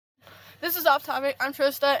This is Off Topic. I'm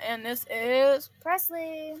Trista, and this is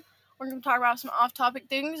Presley. We're going to talk about some off-topic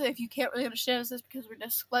things. If you can't really understand us, it's because we're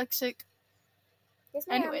dyslexic. Yes,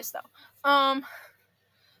 ma'am. Anyways, though,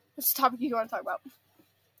 what's the topic you want to talk about?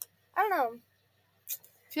 I don't know.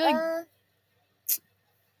 I feel like I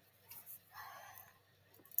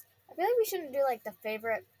feel like we shouldn't do like the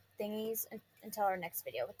favorite thingies until our next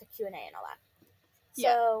video with the Q&A and all that.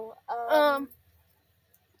 Yeah. So,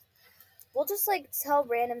 we'll just like tell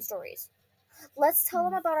random stories. Let's tell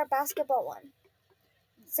them about our basketball one,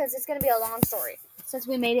 since it's gonna be a long story. Since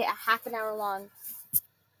we made it a half an hour long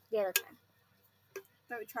the other time.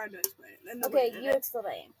 that we tried to explain it. Okay, you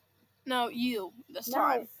explain. No, you this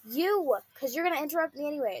time. No, you, because you're gonna interrupt me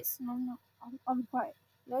anyways. No, I'll be quiet.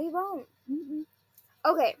 No, you won't. Mm-hmm.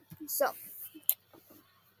 Okay, so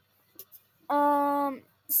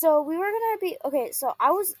we were gonna be so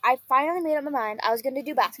I finally made up my mind I was gonna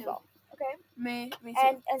do basketball. Okay? Me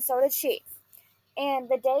too. And so did she. And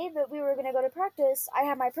the day that we were gonna go to practice, I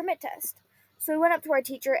had my permit test. So we went up to our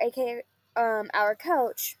teacher, aka our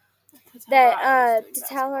coach, to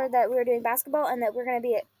tell her that we were doing basketball and that we were gonna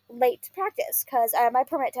be late to practice because I had my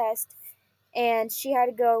permit test and she had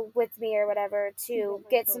to go with me or whatever to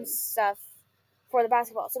get some stuff for the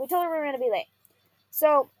basketball. So we told her we were gonna be late.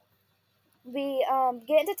 So we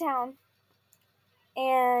get into town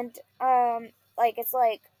and it's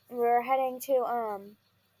like we're heading to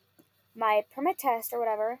my permit test or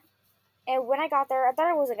whatever. And when I got there, I thought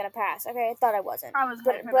I wasn't gonna pass. Okay, I thought I wasn't.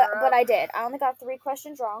 But I did. I only got 3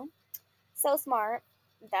 questions wrong. So smart.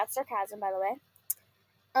 That's sarcasm, by the way.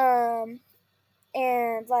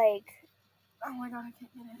 And like, oh my god, I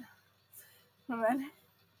can't get it. My bad.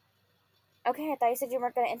 Okay, I thought you said you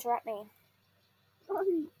weren't gonna interrupt me.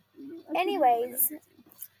 Anyways,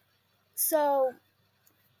 so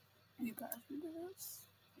you guys did this?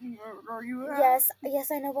 Where you at? Yes,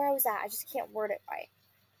 I know where I was at. I just can't word it right.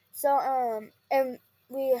 So and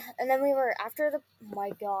then we were after the. Oh my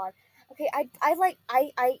god. Okay, I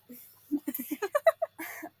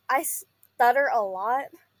I stutter a lot.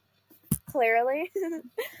 Clearly.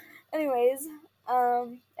 Anyways,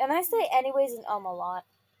 and I say anyways and a lot.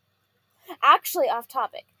 Actually, off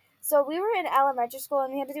topic. So we were in elementary school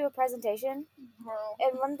and we had to do a presentation. Wow.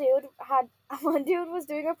 And one dude was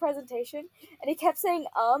doing a presentation and he kept saying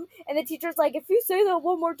and the teacher's like, if you say that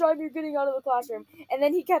one more time you're getting out of the classroom. And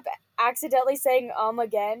then he kept accidentally saying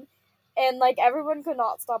again. And like everyone could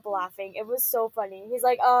not stop laughing. It was so funny. He's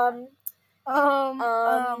like, and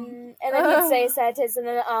then he'd say a sentence and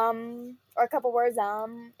then or a couple words,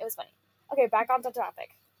 it was funny. Okay, back on the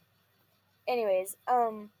topic. Anyways,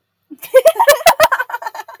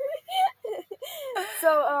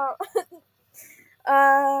 so,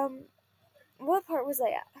 what part was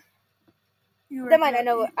I at? Never mind, I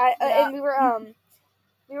know. And we were.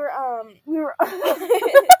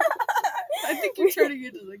 I think you're turning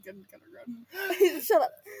into like kind of run. Shut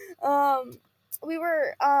up. We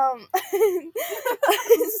were.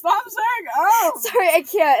 Stop saying Sorry, I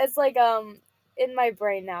can't. It's like in my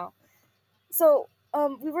brain now. So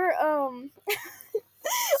we were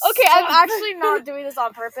Okay, I'm actually not doing this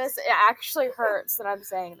on purpose. It actually hurts that I'm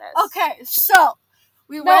saying this. Okay, so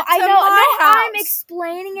we went to my house. I'm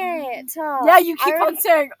explaining it. Yeah, you keep on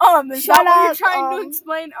saying Is shut that what up, you're trying to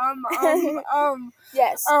explain?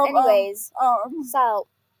 Yes. Anyways, so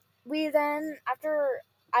we then after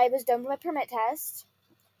I was done with my permit test,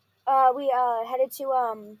 we headed to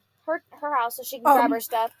her house so she can grab her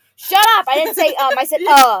stuff. Shut up! I didn't say I said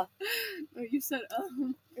No, you said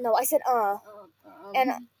No, I said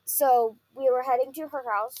And so we were heading to her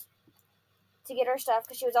house to get her stuff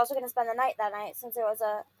because she was also going to spend the night that night since it was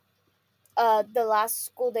the last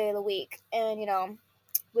school day of the week, and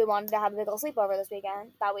we wanted to have a big old sleepover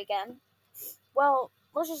that weekend. Well,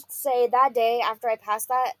 let's just say that day after I passed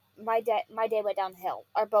that, my day went downhill.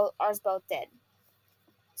 Ours both did.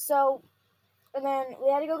 So, and then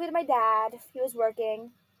we had to go get my dad. He was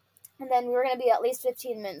working, and then we were going to be at least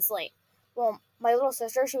 15 minutes late. Well, my little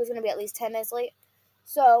sister, she was going to be at least 10 minutes late.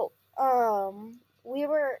 So, we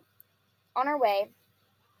were on our way,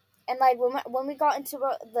 and like when we got into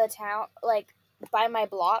the town, like by my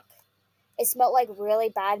block, it smelled like really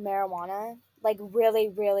bad marijuana, like really,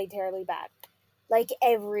 really terribly bad, like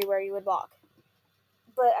everywhere you would walk.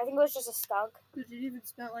 But I think it was just a skunk. Did it even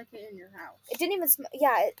smell like it in your house? It didn't even smell.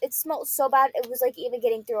 Yeah, it smelled so bad. It was like even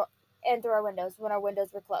getting through our windows when our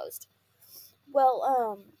windows were closed.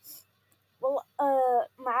 Well,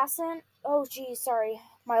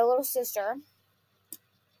 my little sister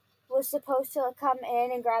was supposed to come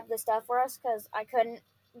in and grab the stuff for us because I couldn't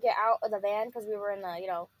get out of the van because we were in we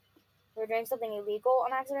were doing something illegal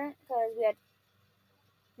on accident because we had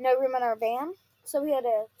no room in our van, so we had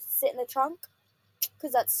to sit in the trunk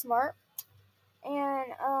because that's smart.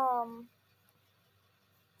 And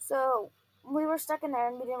so we were stuck in there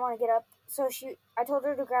and we didn't want to get up. So I told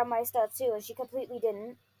her to grab my stuff too, and she completely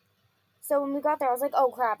didn't. So when we got there, I was like, "Oh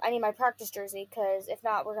crap! I need my practice jersey because if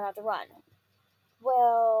not, we're gonna have to run."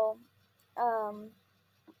 Well, um,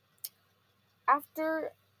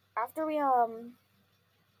 after we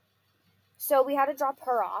so we had to drop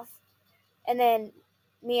her off, and then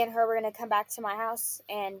me and her were gonna come back to my house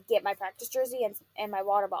and get my practice jersey and my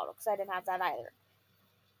water bottle because I didn't have that either.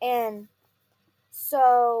 And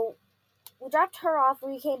so we dropped her off.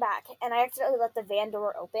 We came back, and I accidentally left the van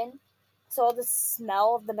door open, so all the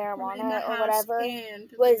smell of the marijuana or whatever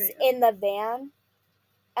was in the van.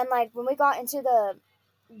 And like when we got into the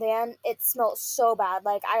van, it smelled so bad.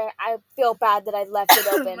 Like I feel bad that I left it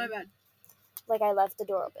open. My bad. Like I left the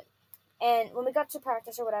door open. And when we got to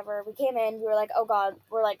practice or whatever, we came in, we were like, oh God,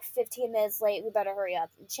 we're like 15 minutes late, we better hurry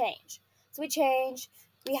up and change. So we changed.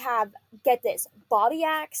 We have, get this, Body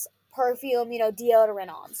Axe, perfume,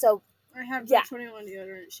 deodorant on. So I have the 21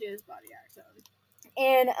 deodorant, she has Body Axe on.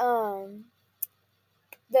 And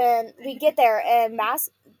then we get there and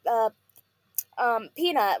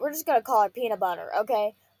Peanut, we're just gonna call it Peanut Butter,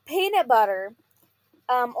 okay? Peanut Butter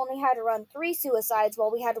only had to run 3 suicides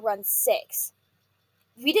while we had to run 6.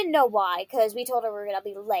 We didn't know why, because we told her we were going to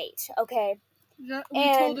be late, okay? We told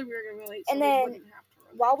her we were going to be late, so and then, we wouldn't have to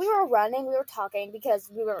run. While we were running, we were talking, because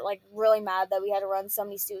we were, like, really mad that we had to run so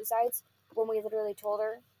many suicides, when we literally told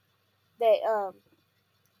her that,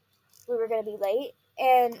 we were going to be late.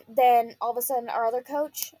 And then, all of a sudden, our other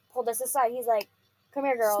coach pulled us aside. He's like, come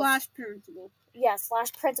here, girls. / principal. Yeah,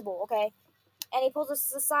 / principal, okay? And he pulls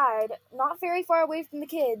us aside, not very far away from the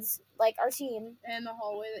kids, like our team. In the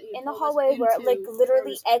hallway that he in the hallway where it, like,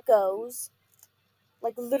 literally echoes.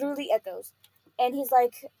 Like, literally echoes. And he's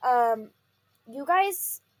like, you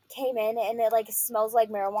guys came in and it, like, smells like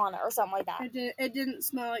marijuana or something like that. It didn't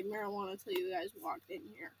smell like marijuana until you guys walked in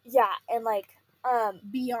here. Yeah, and, like,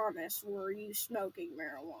 be honest, were you smoking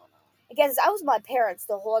marijuana? I guess I was with my parents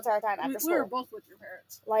the whole entire time after school. We were both with your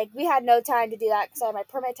parents. Like, we had no time to do that because I had my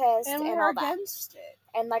permit test and we were all that. against it.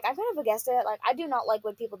 And, like, I'm kind of against it. Like, I do not like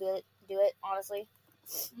when people do it, honestly.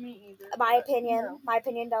 Me either. My opinion,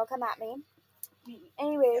 don't come at me.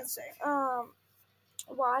 Anyways,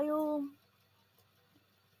 while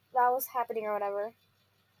that was happening or whatever,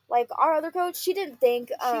 like, our other coach, she didn't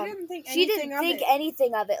think anything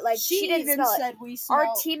of it. Like, she didn't smell it. Our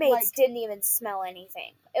teammates didn't even smell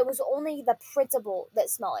anything. It was only the principal that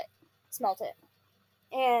smelled it.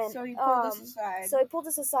 And so he pulled us aside. So he pulled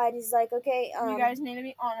us aside. He's like, "Okay, you guys need to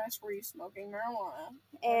be honest. Were you smoking marijuana?"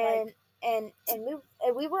 And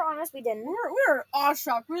we were honest. We didn't. We were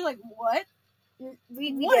awestruck. We were like, "What?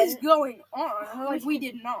 What is going on?" And we're like, "We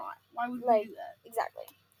did not. Why would we do that?" Exactly.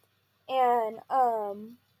 And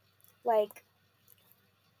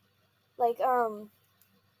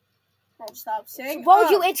Don't stop saying.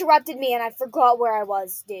 Well, you interrupted me, and I forgot where I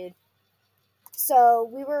was, dude. So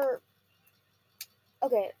we were.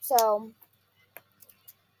 Okay, so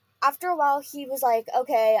after a while, he was like,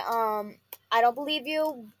 "Okay, I don't believe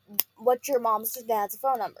you. What's your mom's and dad's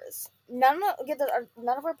phone numbers?" None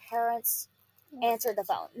of our parents answered the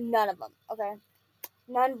phone. None of them. Okay,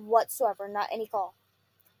 none whatsoever. Not any call.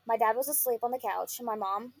 My dad was asleep on the couch. My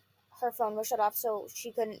mom, her phone was shut off, so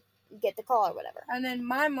she couldn't get the call or whatever. And then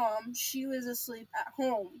my mom, she was asleep at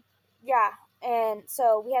home. Yeah, and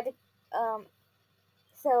so we had to.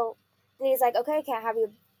 So he's like, "Okay, I can't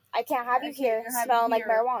have you here smelling like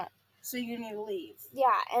marijuana. So you need to leave."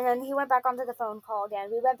 Yeah, and then he went back onto the phone call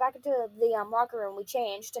again. We went back into the locker room. We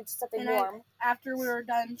changed into something warm. After we were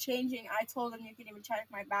done changing, I told him, "You can even check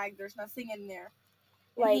my bag. There's nothing in there."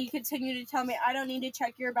 And he continued to tell me, "I don't need to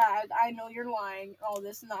check your bag. I know you're lying. All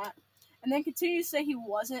this and that." And then continued to say he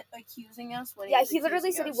wasn't accusing us. He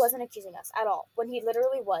literally said he wasn't accusing us at all. When he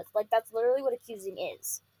literally was. Like, that's literally what accusing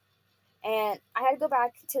is. And I had to go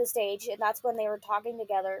back to the stage, and that's when they were talking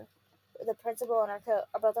together, the principal and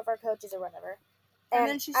both of our coaches or whatever. And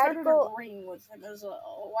then she started agreeing with him as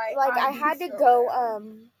well. I had to go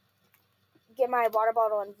get my water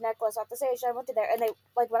bottle and necklace off the stage. I went to there, and they,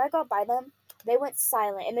 like, when I got by them, they went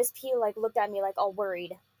silent, and Miss P, like, looked at me, like, all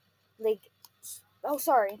worried. Like, oh,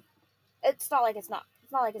 sorry. It's not like it's not.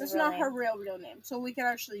 It's not like it's not her real name, so we can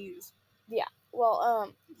actually use. Yeah.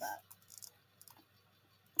 Well, that.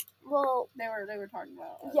 Well, they were talking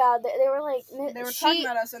about us. Yeah, they were like... They were talking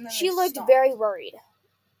about us, and then she looked very worried.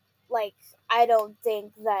 Like, I don't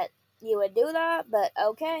think that you would do that, but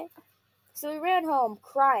okay. So we ran home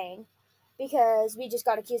crying because we just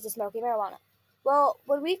got accused of smoking marijuana. Well,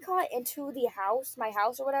 when we got into the house, my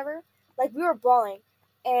house or whatever, like we were bawling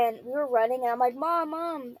and we were running, and I'm like, Mom,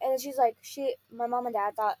 Mom. And then she's like, my mom and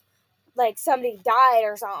dad thought like somebody died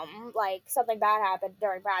or something, like something bad happened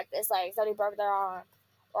during practice, like somebody broke their arm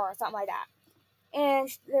or something like that. And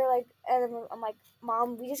they're like, and then I'm like,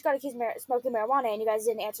 Mom, we just got accused of smoking marijuana, and you guys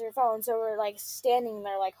didn't answer your phone, so we're like standing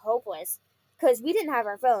there like hopeless, because we didn't have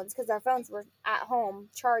our phones, because our phones were at home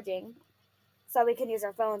charging, so we can use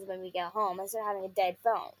our phones when we get home instead of having a dead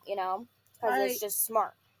phone, because it's just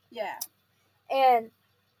smart. Yeah. And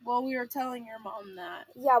while we were telling your mom that.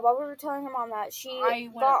 Yeah, while we were telling her mom that, she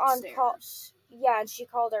got on call. Yeah, and she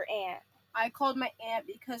called her aunt. I called my aunt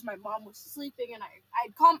because my mom was sleeping, and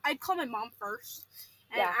I'd call my mom first,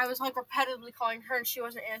 and I was like repetitively calling her, and she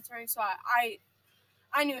wasn't answering, so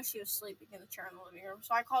I knew she was sleeping in the chair in the living room,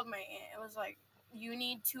 so I called my aunt. It was like, you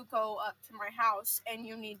need to go up to my house, and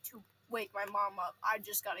you need to wake my mom up. I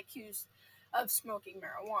just got accused of smoking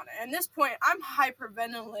marijuana. At this point, I'm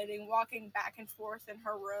hyperventilating, walking back and forth in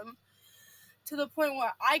her room, to the point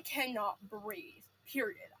where I cannot breathe,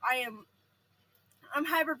 period. I'm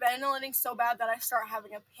hyperventilating so bad that I start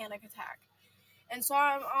having a panic attack. And so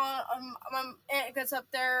my aunt gets up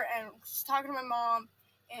there, and she's talking to my mom,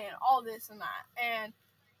 and all this and that. And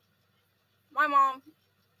my mom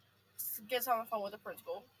gets on the phone with the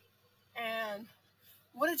principal. And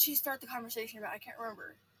what did she start the conversation about? I can't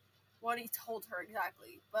remember what he told her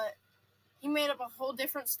exactly. But he made up a whole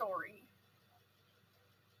different story.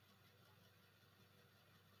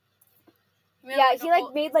 He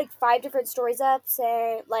made like 5 different stories up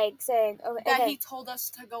saying that he told us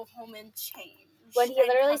to go home and change. When he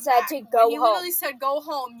literally said to go home. He literally said, go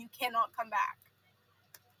home, you cannot come back.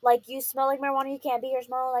 Like, you smell like marijuana, you can't be here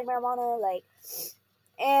smelling like marijuana, like.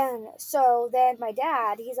 And so then my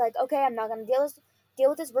dad, he's like, okay, I'm not gonna deal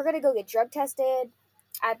with this. We're gonna go get drug tested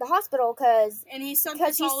at the hospital, because. And he sent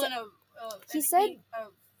this all in a. He said.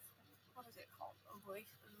 What is it called?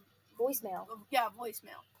 A voicemail. Yeah,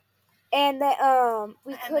 voicemail. And that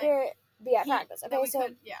we couldn't be at practice. Okay, so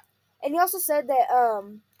and he also said that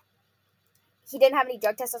he didn't have any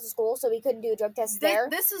drug tests at the school, so we couldn't do a drug test there.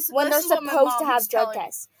 When they're supposed to have drug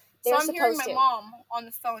tests. So I'm hearing my mom on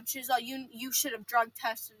the phone. She's like, you should have drug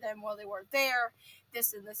tested them while they were there,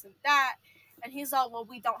 this and this and that. And he's like, well,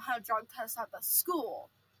 we don't have drug tests at the school.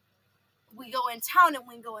 We go in town and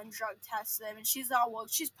we go and drug test them. And she's all, well,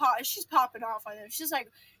 she's popping off on them. She's like,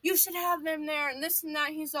 you should have them there and this and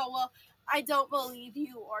that. He's all, well, I don't believe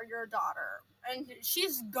you or your daughter. And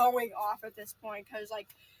she's going off at this point because,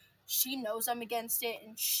 like, she knows I'm against it,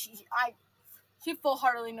 and she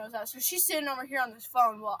full-heartedly knows that. So she's sitting over here on this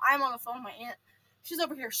phone while I'm on the phone with my aunt. She's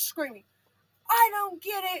over here screaming, I don't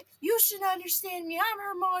get it. You should understand me. I'm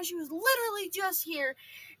her mom. She was literally just here,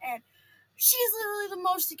 and she's literally the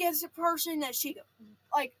most against it person that she could,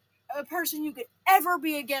 like, a person you could ever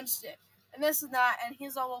be against it. And this and that. And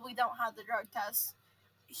he's like, well, we don't have the drug test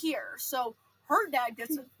here. So her dad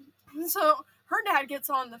gets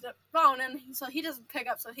on the phone, and so he doesn't pick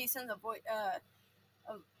up. So he sends a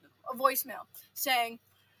voicemail saying,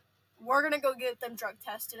 we're going to go get them drug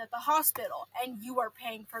tested at the hospital, and you are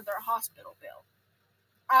paying for their hospital bill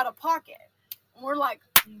out of pocket. And we're like,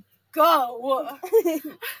 go.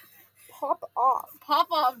 Pop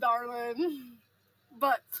off, darling.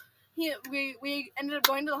 But we ended up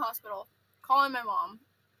going to the hospital, calling my mom.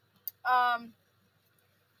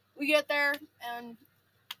 We get there, and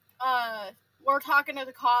we're talking to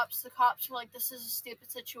the cops. The cops were like, this is a stupid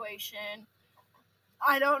situation.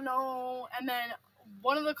 I don't know. And then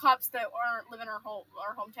one of the cops that live in our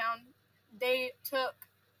hometown, they took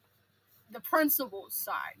the principal's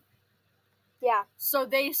side. Yeah. So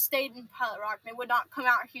they stayed in Pilot Rock. They would not come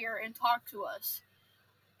out here and talk to us.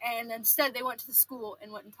 And instead, they went to the school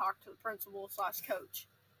and went and talked to the principal/coach.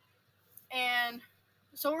 And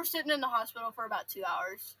so we're sitting in the hospital for about 2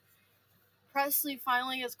 hours. Presley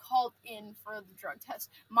finally gets called in for the drug test.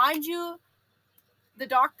 Mind you, the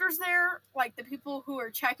doctors there, like the people who are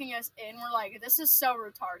checking us in, were like, this is so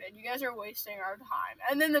retarded. You guys are wasting our time.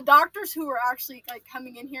 And then the doctors who were actually like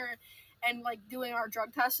coming in here and like doing our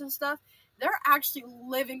drug tests and stuff, they're actually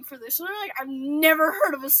living for this. So they're like, I've never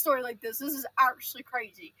heard of a story like this. This is actually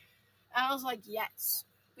crazy. And I was like, yes,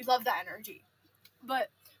 we love that energy. But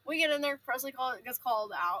we get in there, Presley gets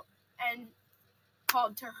called out and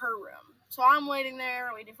called to her room. So I'm waiting there,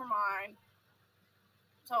 waiting for mine.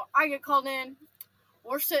 So I get called in.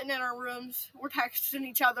 We're sitting in our rooms. We're texting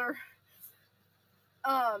each other.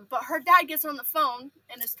 But her dad gets on the phone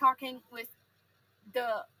and is talking with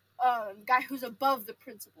the guy who's above the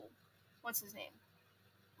principal. What's his name?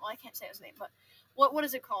 Well, I can't say his name, but what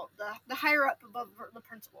is it called? The higher up above the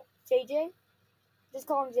principal. JJ? Just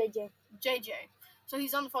call him JJ. JJ. So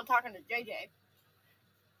he's on the phone talking to JJ.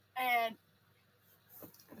 And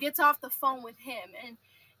gets off the phone with him. And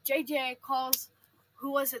JJ calls,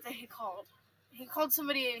 who was it that he called? He called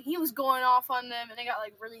somebody and he was going off on them and they got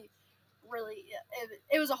like really,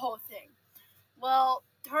 it was a whole thing. Well,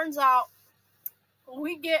 turns out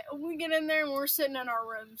we get in there and we're sitting in our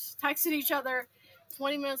rooms, texting each other.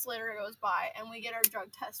 20 minutes later it goes by and we get our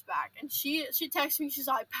drug test back. And she texts me, she's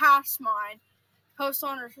like, I passed mine. Post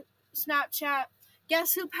on her Snapchat,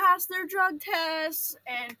 guess who passed their drug tests?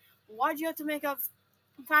 And why'd you have to make up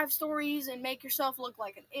 5 stories and make yourself look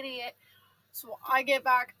like an idiot? So I get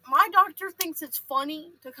back. My doctor thinks it's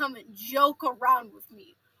funny to come and joke around with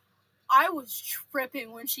me. I was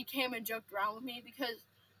tripping when she came and joked around with me because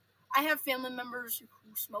I have family members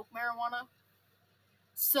who smoke marijuana.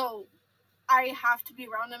 So I have to be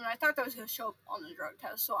around them, and I thought that was going to show up on the drug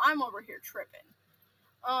test. So I'm over here tripping.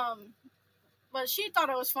 But she thought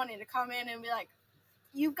it was funny to come in and be like,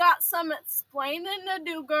 you got some explaining to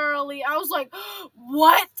do, girly. I was like,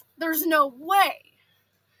 what? There's no way.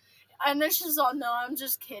 And then she's all, no, I'm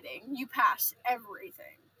just kidding. You passed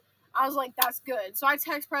everything. I was like, that's good. So I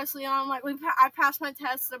text Presley and I'm like, I passed my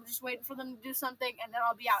test. I'm just waiting for them to do something and then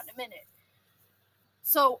I'll be out in a minute.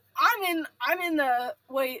 So I'm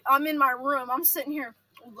in my room. I'm sitting here.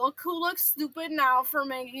 Look who looks stupid now for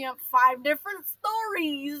making up 5 different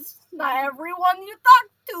stories that everyone you talk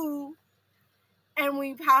to. And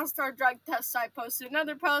we passed our drug test. So I posted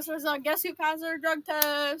another post. I was like, guess who passed their drug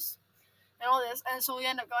test? And all this. And so we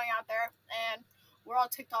end up going out there. And we're all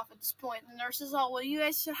ticked off at this point. The nurse is all, well, you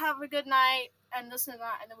guys should have a good night. And this and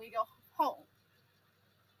that. And then we go home.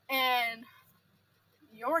 And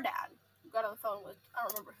your dad got on the phone with, I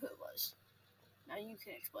don't remember who it was. Now you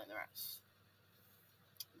can explain the rest.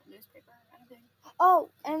 The newspaper, anything. Oh,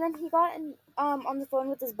 and then he got on the phone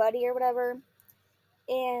with his buddy or whatever.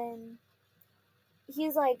 And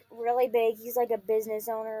he's like really big. He's like a business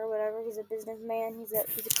owner or whatever. He's a businessman. He's a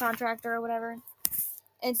contractor or whatever.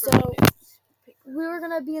 And so we were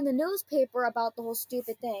gonna be in the newspaper about the whole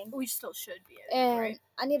stupid thing. We still should be. And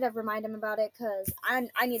I need to remind him about it because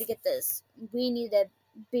I need to get this. We need to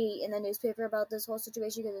be in the newspaper about this whole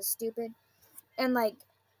situation because it's stupid. And like,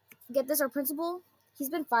 get this, our principal, he's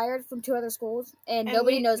been fired from 2 other schools, and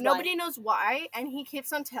nobody knows why. Nobody knows why, and he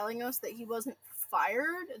keeps on telling us that he wasn't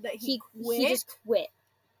fired, that he quit. He just quit.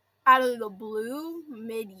 Out of the blue,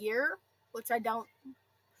 mid-year, which I don't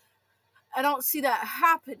see that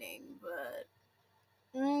happening, but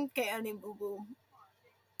okay, honey boo-boo.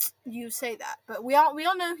 You say that, but we all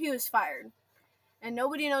know he was fired, and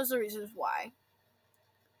nobody knows the reasons why,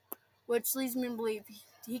 which leads me to believe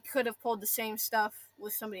he could have pulled the same stuff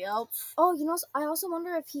with somebody else. Oh, I also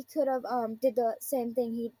wonder if he could have did the same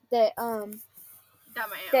thing that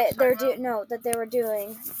they were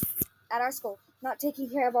doing at our school, not taking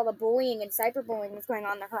care of all the bullying and cyberbullying that's going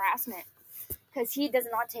on, the harassment, because he does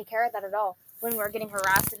not take care of that at all when we're getting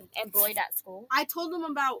harassed and bullied at school. I told him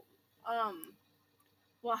about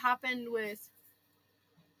what happened with,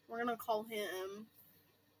 we're gonna call him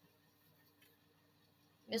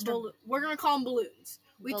we're gonna call him Balloons.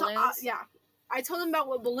 Balloons? Yeah. I told him about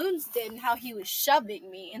what Balloons did and how he was shoving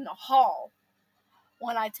me in the hall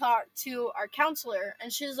when I talked to our counselor,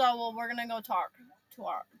 and she's like, well, we're gonna go talk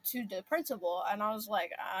to the principal, and I was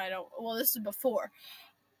like, this is before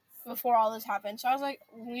all this happened, so I was like,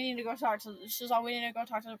 we need to go talk to the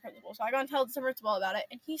principal, so I go and tell the principal about it,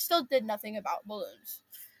 and he still did nothing about Balloons.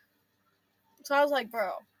 So I was like,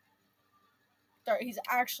 bro, he's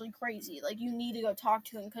actually crazy. Like, you need to go talk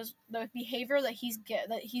to him because the behavior that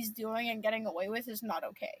he's doing and getting away with is not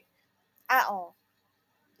okay. At all.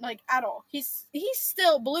 Like, at all.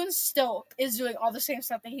 Balloons still is doing all the same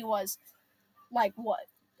stuff that he was, like, what?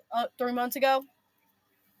 3 months ago?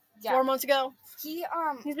 Yeah. 4 months ago? He's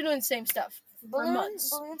been doing the same stuff for months.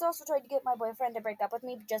 Balloons also tried to get my boyfriend to break up with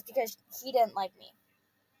me just because he didn't like me.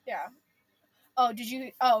 Yeah.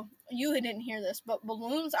 You didn't hear this, but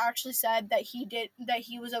Balloons actually said that he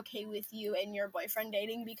was okay with you and your boyfriend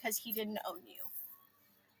dating because he didn't own you.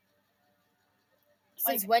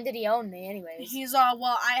 Since when did he own me anyways? He's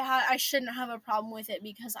I shouldn't have a problem with it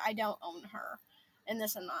because I don't own her. And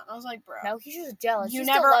this and that. I was like, bro. No, he's just jealous. You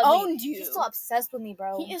never owned you. He's still obsessed with me,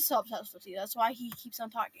 bro. He is still obsessed with you. That's why he keeps on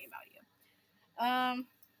talking about you.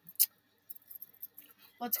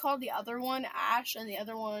 Let's call the other one Ash and the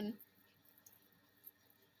other one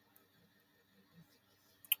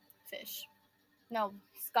Fish. No,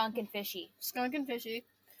 Skunk and Fishy.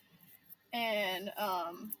 And,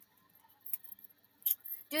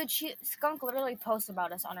 dude, Skunk literally posts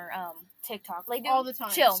about us on her, TikTok. Like, dude, all the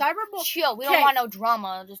time. Chill. Cyberbullying. Chill. We don't want no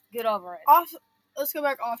drama. Just get over it. let's go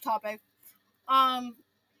back off topic.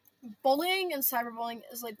 Bullying and cyberbullying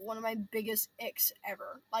is like one of my biggest icks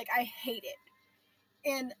ever. Like, I hate it.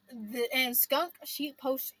 And Skunk, she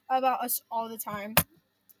posts about us all the time.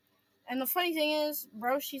 And the funny thing is,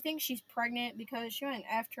 bro, she thinks she's pregnant because she went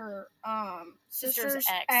after sister's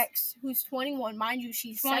ex, who's 21. Mind you,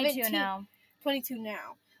 she's 22 now. 22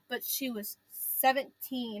 now. But she was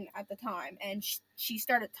 17 at the time, and she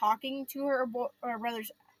started talking to her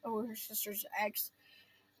sister's ex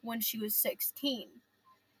when she was 16.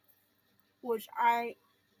 Which I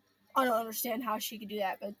don't understand how she could do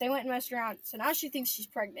that, but they went and messed around. So now she thinks she's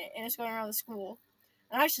pregnant, and it's going around the school.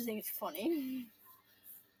 And I actually think it's funny.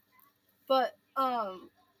 But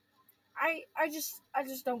I just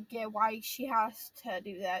don't get why she has to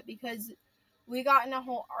do that, because we got in a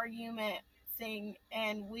whole argument thing,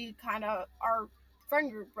 and we kind of, our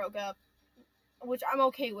friend group broke up, which I'm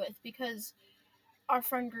okay with, because our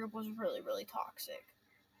friend group was really, really toxic.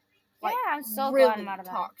 Like, yeah, I'm so glad I'm out of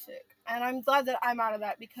that. Toxic. And I'm glad that I'm out of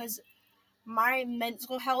that, because my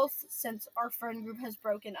mental health, since our friend group has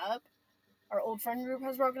broken up, our old friend group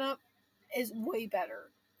has broken up, is way better.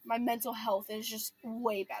 My mental health is just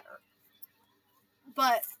way better.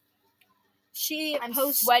 But she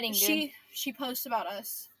posts about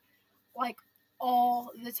us like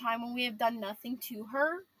all the time when we have done nothing to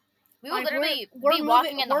her. We will literally be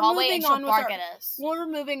walking in the hallway and she'll bark at us. We're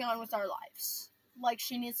moving on with our lives. Like,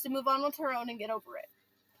 she needs to move on with her own and get over it.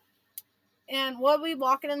 And we'll be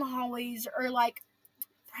walking in the hallways, or like,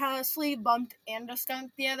 Presley bumped into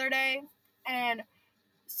Skunk the other day and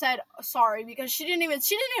said sorry, because she didn't even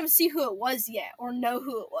see who it was yet, or know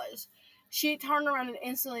who it was. She turned around and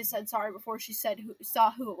instantly said sorry before she saw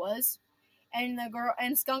who it was. And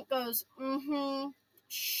Skunk goes,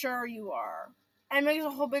 sure you are. And makes a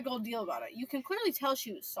whole big old deal about it. You can clearly tell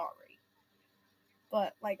she was sorry.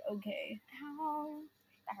 But, like, okay. Ow.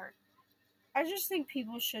 That hurt. I just think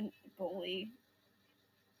people shouldn't bully.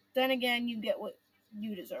 Then again, you get what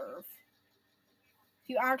you deserve. If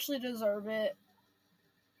you actually deserve it,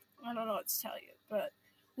 I don't know what to tell you, but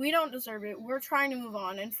we don't deserve it. We're trying to move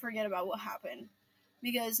on and forget about what happened.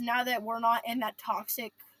 Because now that we're not in that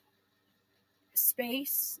toxic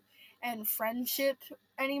space and friendship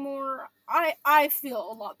anymore, I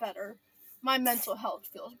feel a lot better. My mental health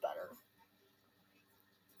feels better.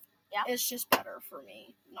 Yeah. It's just better for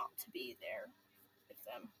me not to be there with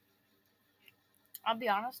them. I'll be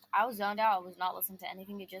honest, I was zoned out. I was not listening to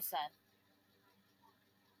anything you just said.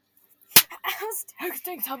 I was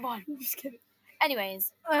texting someone. I'm just kidding.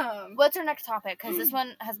 Anyways, what's our next topic? Because this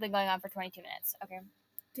one has been going on for 22 minutes. Okay.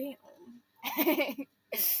 Damn.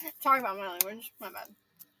 Sorry about my language. My bad.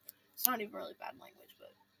 It's not even really bad language,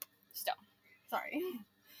 but still. Sorry.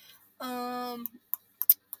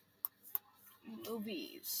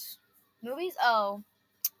 Movies. Oh,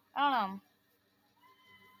 I don't know.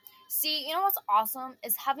 See, you know what's awesome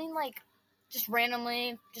is having, like, just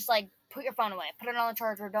randomly, just like put your phone away, put it on the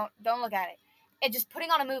charger, don't look at it, and just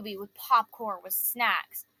putting on a movie with popcorn, with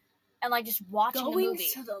snacks, and like just watching the movie. Going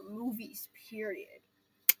to the movies, period.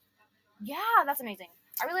 Yeah, that's amazing.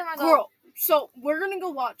 I really want to go. Girl, so we're gonna go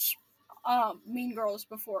watch Mean Girls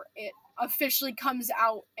before it officially comes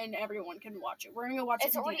out and everyone can watch it. We're gonna go watch it.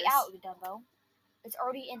 It's already out, you dumbo. It's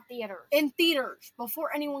already in theaters. In theaters,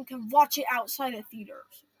 before anyone can watch it outside of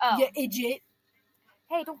theaters. Oh. You idiot.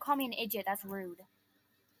 Hey, don't call me an idiot. That's rude.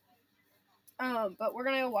 But we're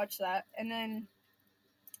gonna go watch that, and then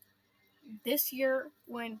this year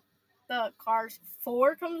when the Cars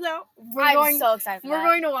 4 comes out, I'm so excited for that. We're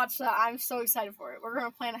going to watch that. I'm so excited for it. We're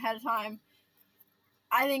gonna plan ahead of time.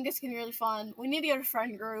 I think it's gonna be really fun. We need to get a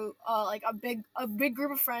friend group, like a big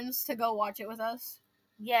group of friends to go watch it with us.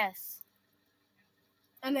 Yes.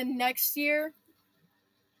 And then next year,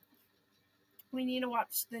 we need to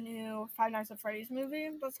watch the new Five Nights at Freddy's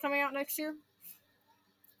movie that's coming out next year.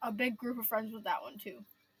 A big group of friends with that one, too.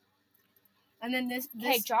 And then this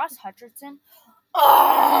Hey, Josh Hutcherson.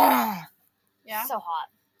 Yeah? So hot.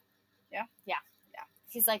 Yeah? Yeah.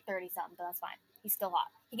 He's like 30-something, but that's fine. He's still hot.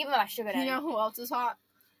 He gave me my sugar daddy. You know who else is hot?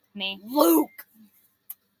 Me. Luke!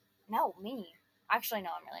 No, me. Actually, no,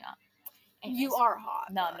 I'm really not. Anyways. You are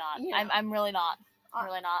hot. No, I'm not. Yeah. I'm really not. I'm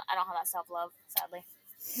really not. I don't have that self-love, sadly.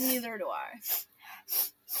 Neither do I.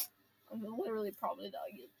 I'm literally probably the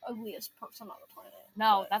ugliest person on the planet.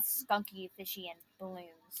 No, that's skunky, fishy, and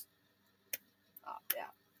balloons. Oh,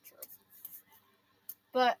 yeah. True.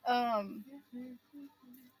 But,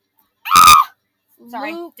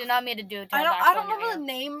 Sorry, Luke, did not mean to do it. I don't remember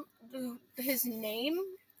his name.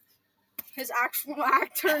 His actual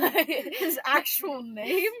actor, his actual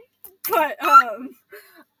name. But,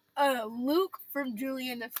 Luke from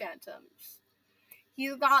Julie and the Phantoms.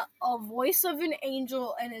 He's got a voice of an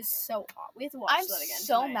angel and is so hot. We have to watch that again. I'm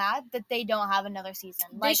so tonight. mad that they don't have another season.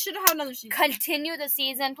 They should have another season. Continue the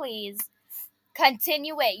season, please.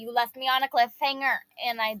 Continue it. You left me on a cliffhanger,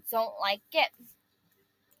 and I don't like it.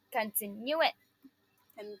 Continue it.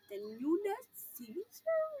 Continue the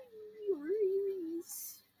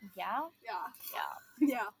series. Yeah? Yeah.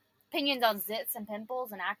 Yeah. Opinions on zits and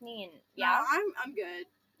pimples and acne and yeah. No, I'm good.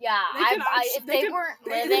 Yeah, if they weren't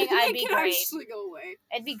living, I'd be great. Actually go away.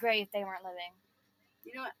 It'd be great if they weren't living.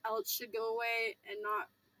 You know what else should go away and not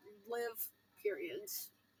live? Periods.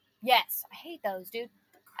 Yes, I hate those, dude.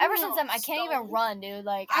 Ever since I can't even run, dude.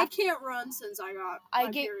 Like I can't run since I got my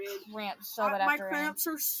period. I get cramps so bad my after cramps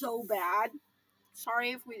are so bad. Sorry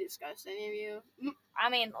if we discussed any of you. I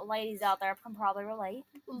mean, ladies out there can probably relate.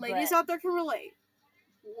 Ladies out there can relate.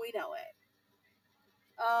 We know it.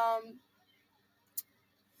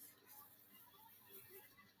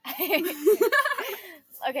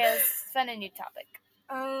 Okay, let's find a new topic.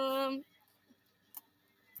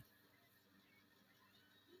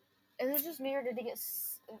 Is it just me or did it get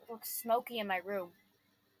smoky in my room?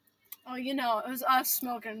 Oh, you know, it was us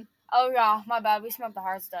smoking. Oh yeah, my bad. We smoked the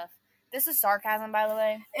hard stuff. This is sarcasm, by the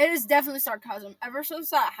way. It is definitely sarcasm. Ever since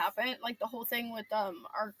that happened, like the whole thing with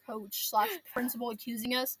our coach / principal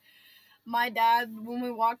accusing us, my dad, when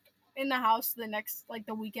we walked in the house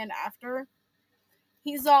the weekend after,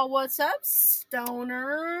 he's all, "What's up,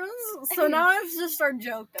 stoners?" So now it's just our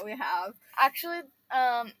joke that we have. Actually,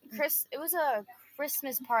 it was a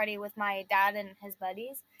Christmas party with my dad and his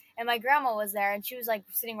buddies, and my grandma was there, and she was like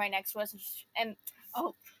sitting right next to us, and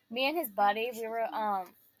me and his buddy, we were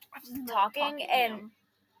talking and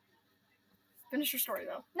finish your story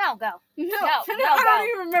though. No, go. No, I don't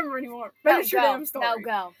even remember anymore. Finish your damn story. No,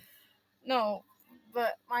 go. No,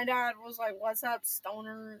 but my dad was like, "What's up,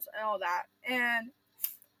 stoners?" and all that, and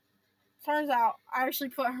turns out I actually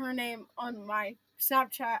put her name on my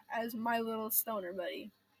Snapchat as my little stoner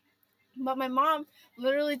buddy. But my mom,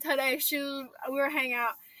 literally today, we were hanging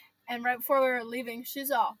out, and right before we were leaving,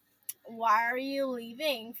 she's all, "Why are you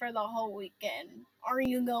leaving for the whole weekend? Are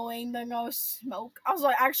you going to go smoke?" I was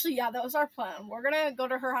like, "Actually, yeah, that was our plan. We're gonna go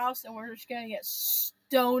to her house, and we're just gonna get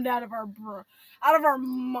stoned out of our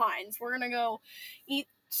minds. We're gonna go eat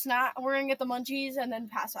snack. We're gonna get the munchies and then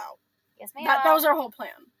pass out." Yes, ma'am. That was our whole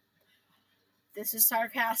plan. This is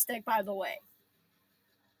sarcastic, by the way.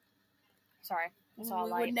 Sorry. We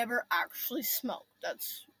would never actually smoke.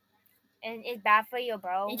 And it's bad for you,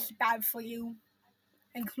 bro. It's bad for you,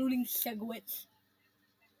 including cigarettes.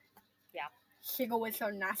 Yeah. Cigarettes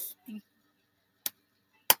are nasty.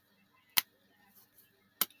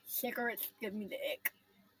 Cigarettes give me the ick.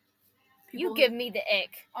 You give me the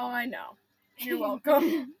ick. Oh, I know. You're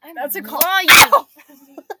welcome. That's a call. I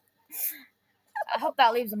hope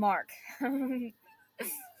that leaves a mark.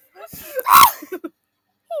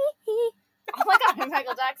 Oh my god, I'm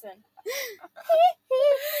Michael Jackson.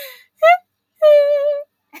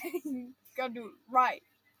 Gotta do it right.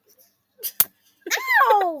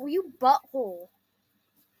 Ow, you butthole.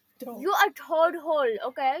 Don't. You a turd hole,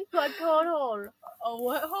 okay? You a turd hole. A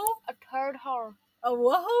what hole? A turd hole. A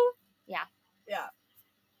what hole? Yeah. Yeah.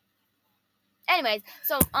 Anyways,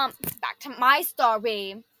 so, back to my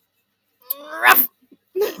story.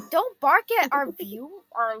 Don't bark at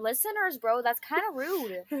our listeners, bro. That's kind of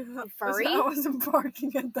rude. You furry? I wasn't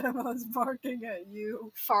barking at them. I was barking at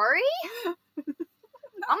you. Furry?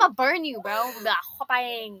 I'm gonna burn you, bro.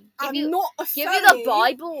 Bang. Give you the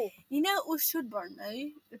Bible. You know what should burn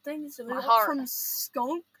me? The thing is, we heart. From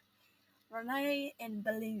skunk, Renee, and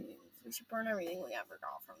balloons. We should burn everything we ever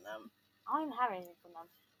got from them. I don't even have anything from them.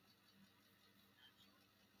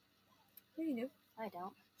 Yeah, you do. I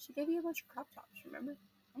don't. She gave you a bunch of crop tops, remember?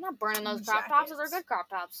 I'm not burning those crop tops. Those are good crop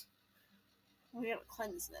tops. We gotta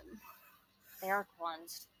cleanse them. They are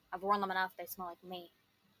cleansed. I've worn them enough. They smell like me.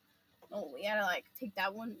 Oh, we gotta take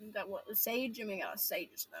the sage, and we gotta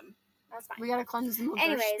sage them. That's fine. We gotta cleanse them of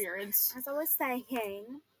their spirits. As I was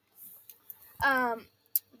saying,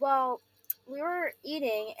 well, we were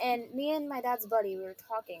eating, and me and my dad's buddy, we were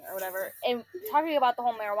talking or whatever, and talking about the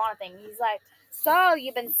whole marijuana thing. He's like, "So,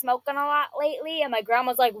 you've been smoking a lot lately?" And my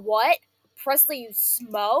grandma's like, "What? Presley, you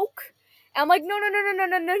smoke?" And I'm like, no.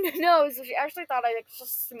 So she actually thought I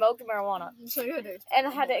just smoked marijuana. So you did. And I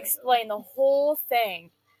had to explain the whole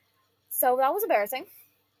thing. So that was embarrassing.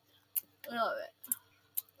 I love it.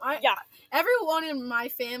 Everyone in my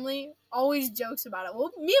family always jokes about it.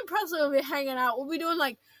 Well, me and Presley will be hanging out. We'll be doing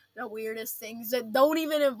the weirdest things that don't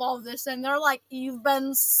even involve this. And they're like, "You've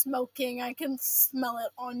been smoking. I can smell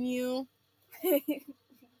it on you.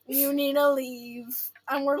 You need to leave."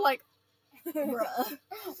 And we're like, Bruh.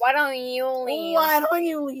 Why don't you leave? Why don't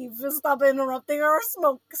you leave? Just stop interrupting our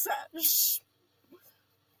smoke sesh.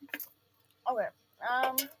 Okay.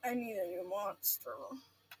 I need a new monster.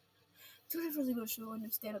 Dude, I really wish we wouldn't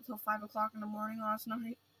have stayed up till 5 o'clock in the morning last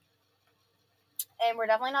night. And we're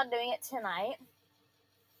definitely not doing it tonight.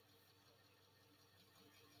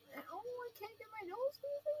 Oh, I can't get my nose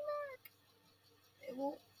moving back. It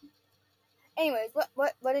won't. Anyways,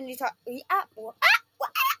 what did you talk?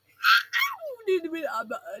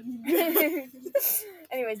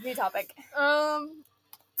 Anyways, new topic.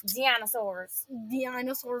 Dinosaurs.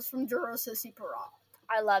 Dinosaurs from Jurassic Park.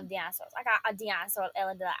 I love dinosaurs. I got a dinosaur.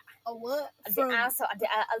 A what? A dinosaur.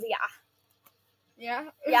 Yeah?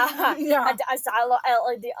 Yeah. Yeah. A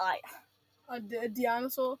dinosaur. A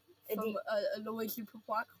dinosaur from the Wiki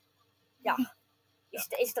Park. Yeah.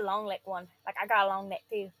 It's the long neck one. Like, I got a long neck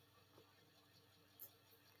too.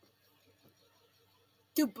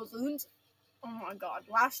 Dude, balloons. Oh my god.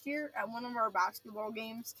 Last year at one of our basketball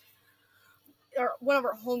games, or one of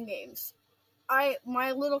our home games,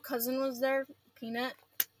 my little cousin was there, Peanut.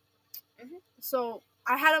 Mm-hmm. So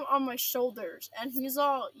I had him on my shoulders, and he's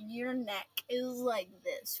all, your neck is like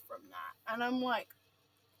this from that. And I'm like,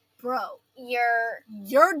 bro,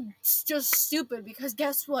 you're just stupid, because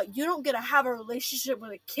guess what? You don't get to have a relationship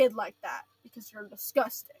with a kid like that, because you're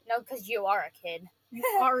disgusting. No, because you are a kid. You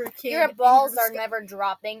are a kid. Your balls are never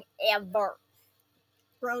dropping, ever.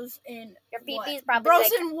 Bro's in your what? Probably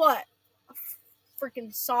Bro's like, in what? A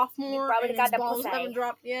freaking sophomore, probably and got his the balls pussy. haven't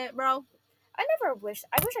dropped yet, bro. I wish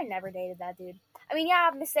I never dated that dude. I mean,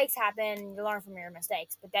 yeah, mistakes happen. You learn from your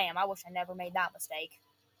mistakes. But damn, I wish I never made that mistake.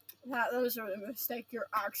 Those are the mistake you're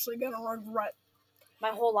actually going to regret.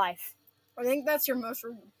 My whole life. I think that's your most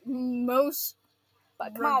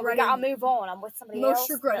But come on, we gotta move on. I'm with somebody else. Most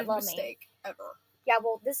regretted mistake ever. Yeah,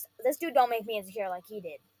 well, this dude don't make me insecure like he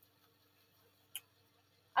did.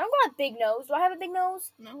 I don't got a big nose. Do I have a big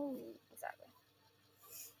nose? No. Exactly.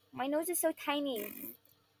 My nose is so tiny.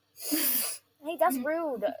 Hey, that's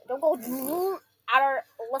rude. Don't go at our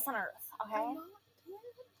listeners, okay? I'm not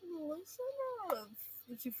listeners.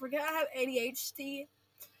 Did you forget I have ADHD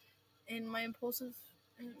and my impulsive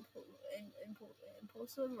or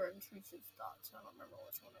intrusive thoughts? I don't remember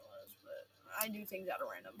which one it was, but I do things out of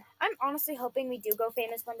random. I'm honestly hoping we do go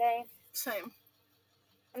famous one day. Same.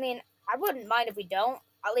 I mean, I wouldn't mind if we don't.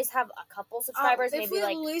 At least have a couple subscribers. If we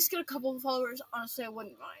at least get a couple of followers, honestly, I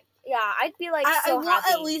wouldn't mind. Yeah, I'd be like I want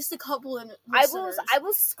happy. at least a couple in listeners. I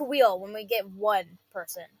will squeal when we get one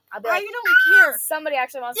person. I'll be like, I don't care. Somebody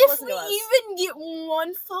actually wants to listen to us. If we even get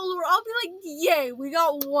one follower, I'll be like, yay, we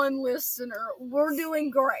got one listener. We're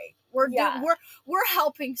doing great. We're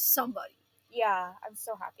helping somebody. Yeah, I'm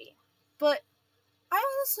so happy. But I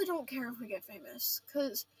honestly don't care if we get famous,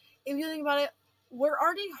 because if you think about it,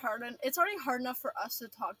 it's already hard enough for us to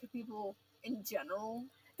talk to people in general.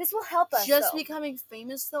 This will help us. Just becoming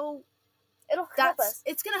famous, though, it'll help us.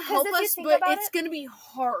 It's gonna help us, but it's gonna be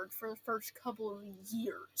hard for the first couple of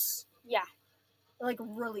years. Yeah, like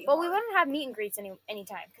really. But hard. we wouldn't have meet and greets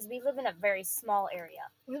anytime because we live in a very small area.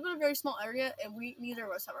 We live in a very small area, and neither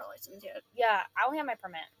of us have our license yet. Yeah, I only have my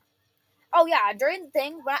permit. Oh yeah, during the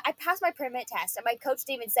thing when I passed my permit test, and my coach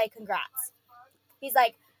didn't even say congrats. He's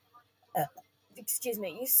like, "Excuse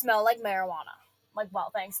me, you smell like marijuana." I'm like,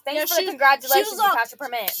 well, thanks for the congratulations. You passed your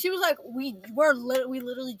permit. She was like, we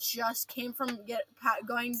literally just came from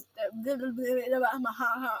going.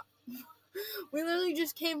 We literally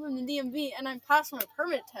just came from the DMV, and I passed my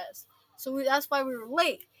permit test, so that's why we were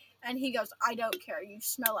late. And he goes, "I don't care. You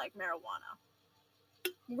smell like marijuana."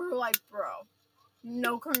 We're like, bro,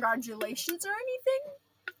 no congratulations or anything,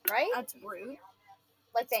 right? That's rude.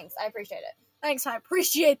 Like, thanks, I appreciate it. Thanks, I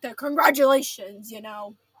appreciate the congratulations. You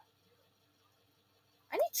know.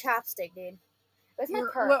 I need chapstick, dude. Where's my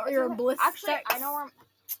purse? You're a bliss. Actually, I know where.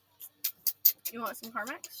 You want some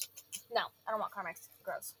Carmex? No, I don't want Carmex.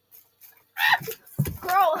 Gross.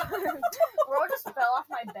 Girl, just fell off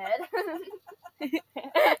my bed.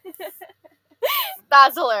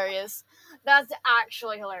 That's hilarious. That's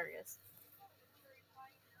actually hilarious.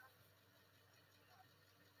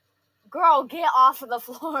 Girl, get off of the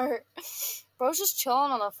floor. Bro's just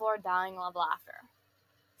chilling on the floor, dying of laughter.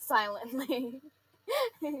 Silently.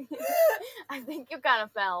 I think you kind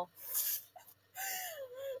of fell.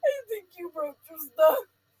 I think you broke your stuff.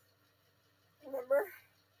 Remember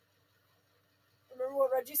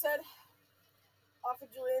what Reggie said? Off of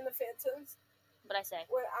Julie and the Phantoms? What'd I say?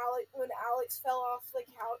 When Alex fell off the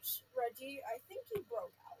couch, Reggie, I think you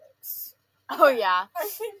broke Alex. Oh, yeah.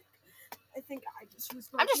 I think I just was.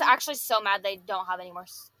 I'm just actually so mad they don't have any more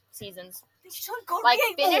seasons. They should go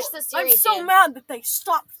finish the series. I'm so mad that they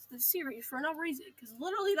stopped the series for no reason. Because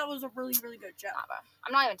literally, that was a really, really good show.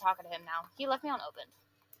 I'm not even talking to him now. He left me unopened.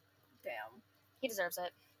 Damn. He deserves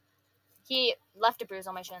it. He left a bruise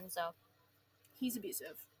on my shin, so. He's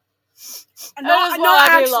abusive. That is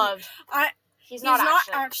what I loved. He's not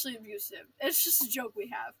actually abusive. It's just a joke we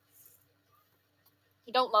have.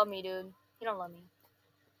 He don't love me, dude. He don't love me.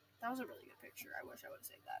 That was a really good picture. I wish I would have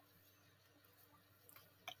saved that.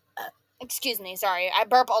 Excuse me, sorry. I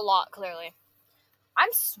burp a lot, clearly. I'm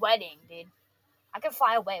sweating, dude. I could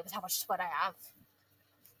fly away with how much sweat I have.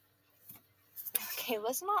 Okay,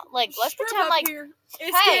 let's pretend like here.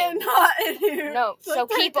 It's getting hot in here. No, so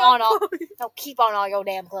keep on all your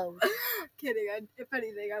damn clothes. Kidding. If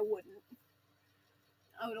anything, I wouldn't.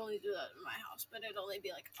 I would only do that in my house, but it'd only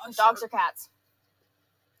be like dogs or cats.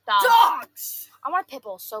 Dogs. I want a pit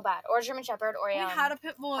bull so bad, or a German Shepherd, or a. We had a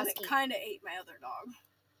pit bull husky. And it kind of ate my other dog.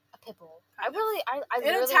 A pit bull. I literally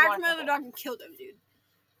it attacked my other dog and killed him, dude.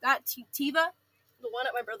 That Tiva, the one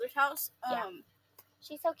at my brother's house.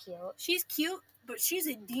 She's so cute. She's cute, but she's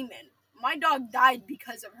a demon. My dog died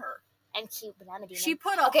because of her. And cute, but I'm a demon. She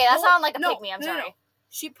put a that sounded like a pygmy. I'm sorry. No.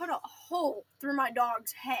 She put a hole through my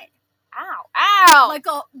dog's head. Ow! Like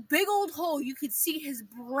a big old hole. You could see his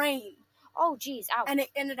brain. Oh, jeez. Ow. And it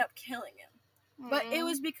ended up killing him. But it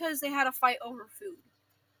was because they had a fight over food.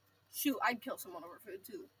 Shoot, I'd kill someone over food,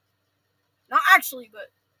 too. Not actually,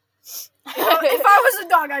 but... if I was a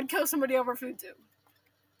dog, I'd kill somebody over food, too.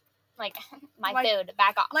 Like, food.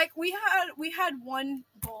 Back off. Like, we had one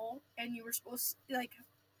bowl, and you were supposed to,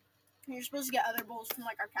 you're supposed to get other bowls from,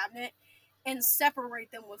 our cabinet and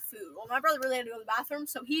separate them with food. Well, my brother really had to go to the bathroom,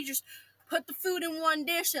 so he just put the food in one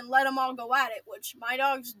dish and let them all go at it, which my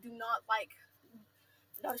dogs do not like.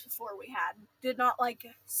 That was before we did not like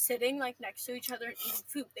sitting, next to each other and eating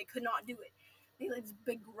food. They could not do it. They had this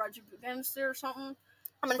big grudge against it or something.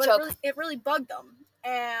 I'm gonna choke. It really bugged them.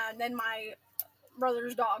 And then my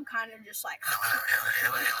brother's dog kind of just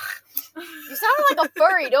You sound like a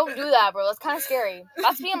furry. Don't do that, bro. That's kind of scary.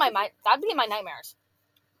 That'd be in my nightmares.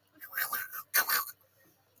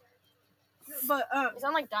 But you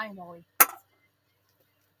sound like dying, Molly.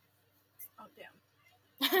 Oh damn!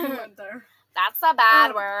 You went there. That's a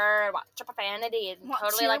bad word. Watch your profanity.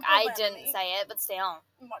 Totally your I didn't say it, but still.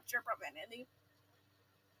 Watch your profanity.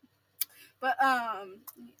 But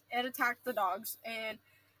it attacked the dogs, and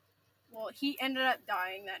he ended up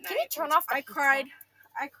dying that night. Can you turn off the I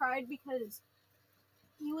cried because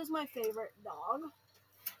he was my favorite dog.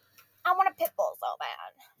 I want a pit bull so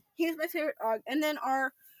bad. He was my favorite dog, and then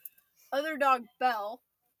our other dog, Belle,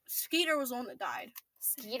 Skeeter was the one that died.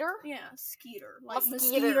 Skeeter? Yeah, Skeeter. Like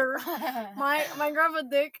mosquito. my grandpa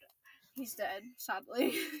Dick, he's dead,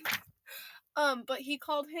 sadly. But he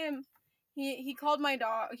called him. He called my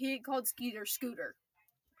dog. He called Skeeter Scooter.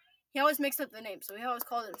 He always mixed up the name, so he always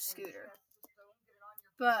called him Scooter.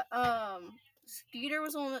 But Skeeter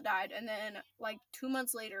was the one that died, and then 2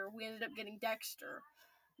 months later, we ended up getting Dexter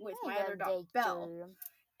with my other dog, Belle.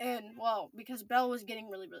 And because Belle was getting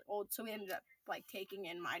really, really old, so we ended up taking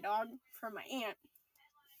in my dog from my aunt.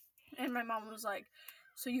 And my mom was like,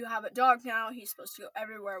 so you have a dog now, he's supposed to go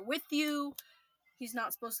everywhere with you. He's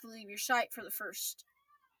not supposed to leave your sight for the first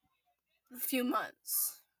few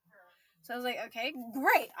months. So I was like, okay,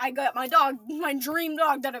 great. I got my dog, my dream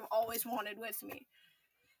dog that I've always wanted with me.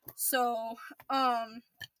 So,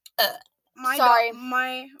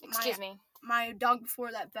 excuse me. My dog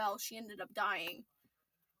before that, Belle, she ended up dying.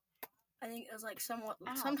 I think it was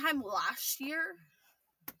sometime last year.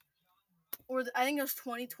 Or I think it was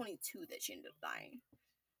 2022 that she ended up dying.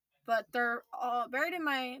 But they're buried in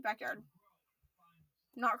my backyard.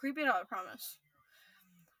 Not creepy at all, I promise.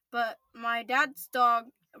 But my dad's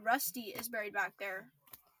dog, Rusty, is buried back there.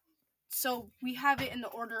 So we have it in the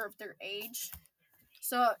order of their age.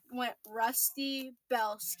 So it went Rusty,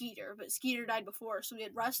 Belle, Skeeter. But Skeeter died before. So we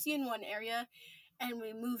had Rusty in one area. And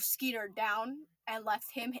we moved Skeeter down and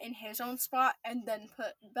left him in his own spot. And then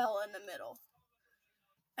put Belle in the middle.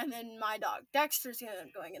 And then my dog, Dexter's going to end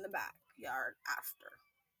up going in the backyard after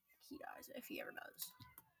he dies, if he ever does.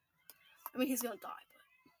 I mean, he's going to die,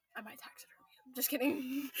 but I might taxidermy him. Just kidding.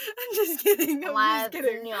 I'm just kidding. Let's not.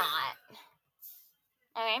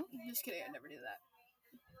 Okay. I'm just kidding. I'd never do that.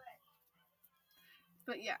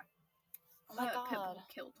 But yeah. Oh my god.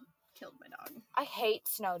 Killed my dog. I hate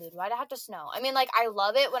snow, dude. Why'd it have to snow? I mean, I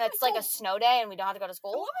love it when it's a snow day and we don't have to go to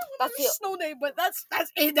school. I love it when there's a snow day, but that's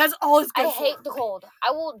it. That's all it's good I hate the cold. I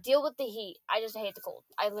will deal with the heat. I just hate the cold.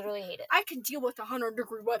 I literally hate it. I can deal with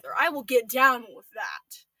 100-degree weather. I will get down with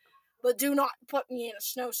that. But do not put me in a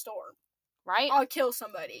snowstorm. Right? I'll kill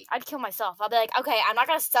somebody. I'd kill myself. I'll be like, okay, I'm not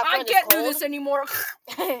gonna suffer I in this can't cold. do this anymore.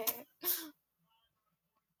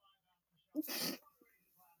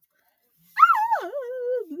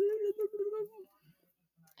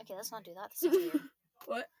 Okay, let's not do that. That sounds weird.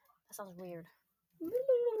 What? That sounds weird.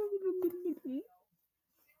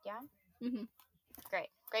 Yeah? Mm-hmm. Great.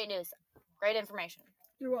 Great news. Great information.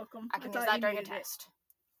 You're welcome. I can use that during a test.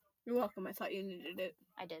 You're welcome. I thought you needed it.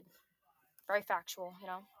 I did. Very factual, you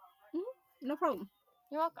know? Mm-hmm. No problem.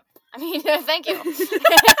 You're welcome. I mean, thank you.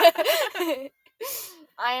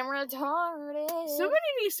 I am retarded.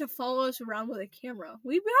 Somebody needs to follow us around with a camera.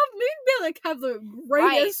 We'd have the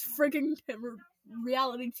greatest freaking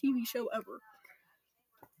reality TV show ever.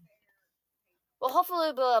 Well,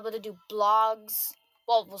 hopefully we'll be able to do blogs.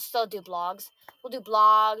 Well, we'll still do blogs. We'll do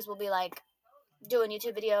blogs. We'll be like doing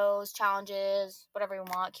YouTube videos, challenges, whatever you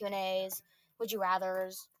want, Q&As, would you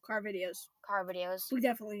rathers, car videos. We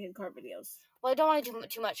definitely need car videos. Well, I don't want to do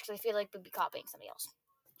too much because I feel like we'd be copying somebody else.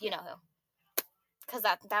 You know who? Because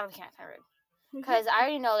that would be kind of rude. Because I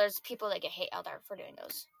already know there's people that get hate out there for doing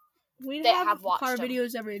those. We that have watched car them.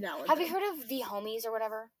 videos every now and Have then. you heard of the homies or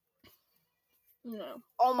whatever? No.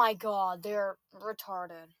 Oh my god, they're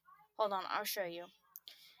retarded. Hold on, I'll show you.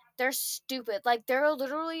 They're stupid. Like, they're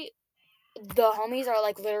literally... The homies are,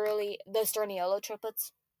 like, literally the Sterniolo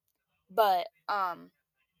triplets. But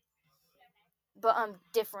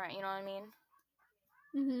different, you know what I mean?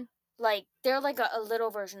 Mm-hmm. Like, they're like a little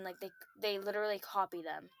version. Like, they literally copy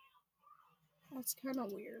them. That's kind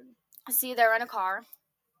of weird. See, they're in a car.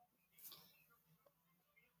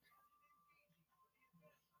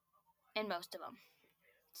 In most of them.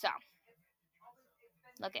 So.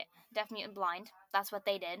 Look at Deaf, Mute, and Blind. That's what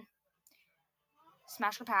they did.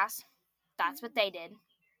 Smash or Pass. That's what they did.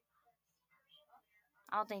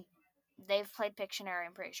 I don't think they've played Pictionary,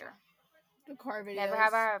 I'm pretty sure. The car videos. Never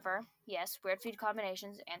have I ever. Yes, weird food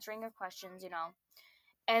combinations, answering your questions, you know.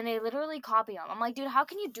 And they literally copy them. I'm like, dude, how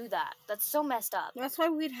can you do that? That's so messed up. That's why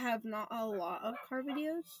we'd have not a lot of car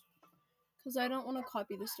videos. Because I don't want to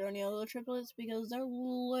copy the Sterniolo triplets because they're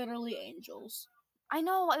literally angels. I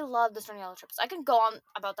know, I love the Sterniolo triplets. I can go on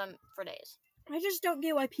about them for days. I just don't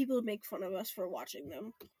get why people make fun of us for watching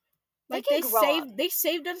them. Like, they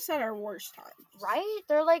saved us at our worst time. Right?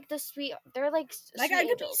 They're like the sweet, they're like Like, sweet I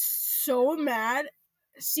could angels. be so mad,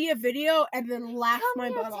 see a video, and then laugh my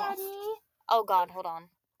butt off. Oh god, hold on.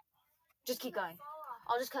 Just keep going.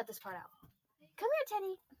 I'll just cut this part out. Come here,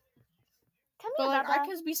 Teddy. Come here, But, like, Bubba. I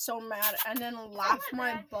could be so mad and then laugh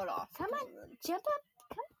my butt off. Come on, jump up.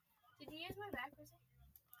 Come. Did you use my bag for a second?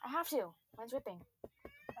 I have to. Mine's ripping.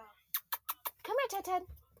 Come here, Ted.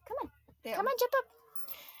 Come on. Damn. Come on, jump up.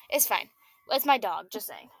 It's fine. It's my dog, just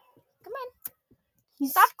saying. Come on.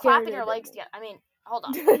 He's Stop clapping scared your of legs me. together. I mean, hold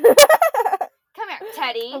on. Come here,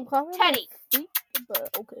 Teddy. I'm clapping Teddy. my feet,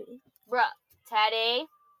 but okay. Bruh. Teddy.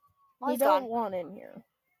 Well, He he's don't gone. want in here.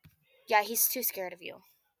 Yeah, he's too scared of you.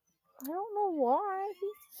 I don't know why.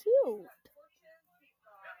 He's cute.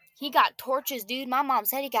 He got torches, dude. My mom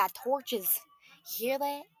said he got torches. You hear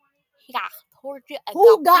that? He got torches.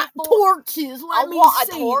 Who got torches? I Let me want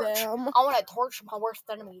a see torch. them. I want to torch my worst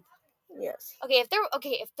enemy. Yes. Okay,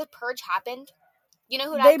 if the purge happened, you know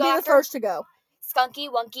who They'd I'd be go the after? first to go. Skunky,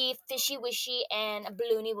 Wunky, Fishy Wishy, and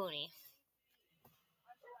Balloony Woony.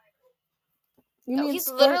 He's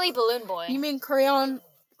literally Balloon Boy. You mean crayon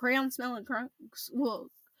smelling well,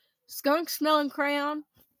 skunk smelling crayon?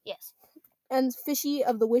 Yes. And Fishy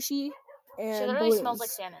of the Wishy and She literally balloons. smells like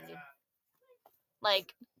salmon, dude.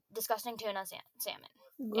 Like disgusting tuna salmon.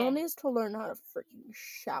 Girl needs to learn how to freaking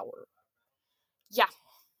shower. Yeah.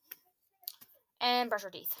 And brush her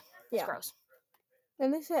teeth. It's Yeah. gross.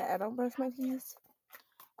 And they said I don't brush my teeth.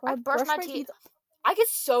 I brush my teeth. I get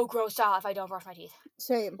so grossed out if I don't brush my teeth.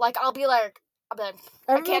 Same. Like I'll be like,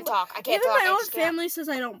 I can't talk. I can't talk. Even my own family says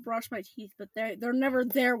I don't brush my teeth, but they're never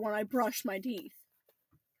there when I brush my teeth.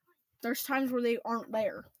 There's times where they aren't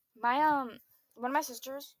there. My one of my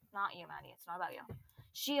sisters, not you, Maddie. It's not about you.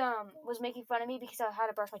 She was making fun of me because I had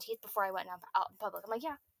to brush my teeth before I went out in public. I'm like,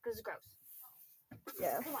 yeah, because it's gross.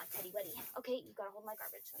 Yeah. Come on, Teddy Weddy. Okay, you gotta hold my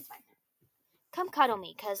garbage. That's fine. Come cuddle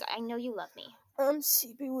me, because I know you love me. I'm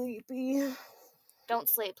sleepy weepy. Don't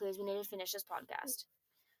sleep, please. We need to finish this podcast.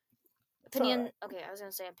 Opinion. Okay, I was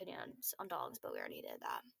gonna say opinions on dogs, but we already did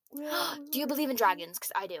that. Yeah. Do you believe in dragons?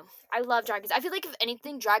 Because I do. I love dragons. I feel like if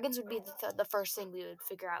anything, dragons would be the first thing we would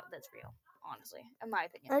figure out that's real. Honestly, in my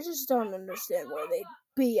opinion. I just don't understand where they'd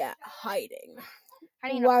be at hiding.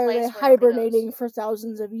 Hiding Why are they hibernating for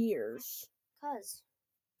thousands of years? Because.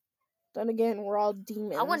 Then again, we're all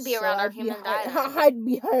demons. I wouldn't be around our human diet. I'd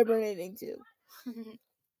be hibernating too. He's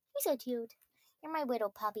so cute. You're my little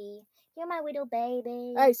puppy. You're my little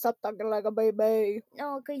baby. Hey, stop talking like a baby.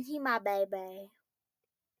 No, cause he my baby.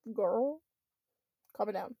 Girl, calm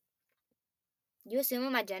it down. You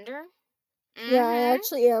assuming my gender? Yeah, I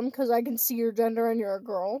actually am, because I can see your gender and you're a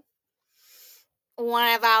girl.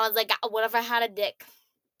 What if I was like, what if I had a dick?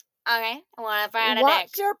 Okay, what if I had a dick?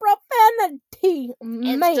 Watch your profanity,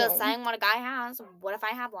 It's ma'am. just saying what a guy has. What if I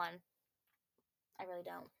have one? I really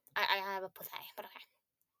don't. I have a pussy, but okay.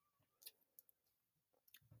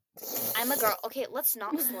 I'm a girl. Okay, let's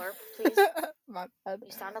not slurp, please. My bad.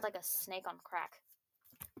 You sounded like a snake on crack.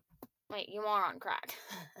 Wait, you are on crack.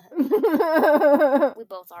 We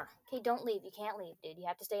both are. Okay, don't leave. You can't leave, dude. You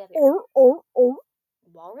have to stay up here. Or.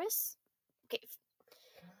 Walrus? Okay.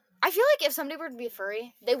 I feel like if somebody were to be a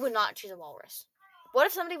furry, they would not choose a walrus. What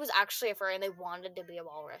if somebody was actually a furry and they wanted to be a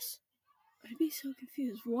walrus? I'd be so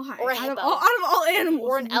confused. Why? Or a hippo. Out of all animals,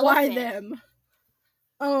 Or an why elephant.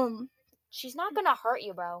 them? She's not gonna hurt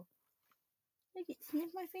you, bro.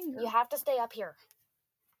 Sniff my finger. You have to stay up here.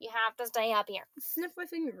 You have to stay up here. Sniff my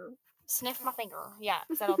finger. Sniff my finger. Yeah,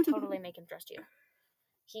 because that'll totally make him trust you.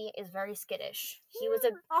 He is very skittish. He was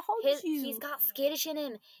he's got skittish in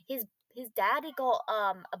him. His daddy got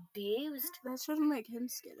abused. That shouldn't make him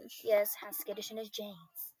skittish. Yes, has skittish in his genes.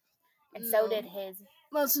 And so did his.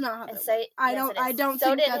 Well, it's not how and that so, works. I don't so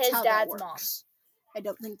think did that's his how dad's that mom. works. I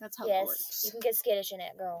don't think that's how Yes, it works. you can get skittish in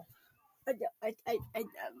it, girl.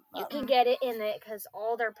 You can get it in it because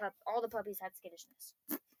all the puppies had skittishness.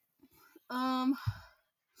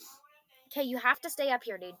 Okay, you have to stay up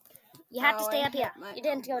here, dude. You have to stay up here. You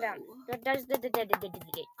didn't go down.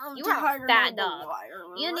 You are a fat dog.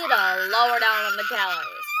 You need to lower down on the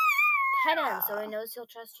calories. Pet him so he knows he'll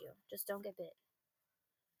trust you. Just don't get bit.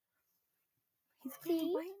 He's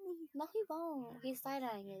gonna bite me. No, he won't. He's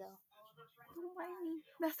side-eyeing you, though. Don't bite me.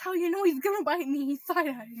 That's how you know he's gonna bite me. He's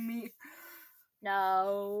side-eyeing me.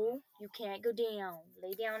 No, you can't go down.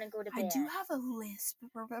 Lay down and go to bed. I do have a lisp.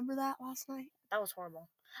 Remember that last night? That was horrible.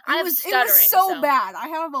 It was so bad. I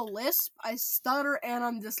have a lisp, I stutter, and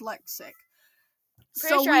I'm dyslexic.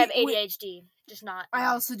 Pretty sure I have ADHD, just not. I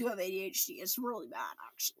also do have ADHD. It's really bad,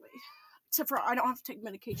 actually. Except for I don't have to take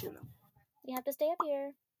medication, though. You have to stay up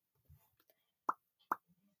here.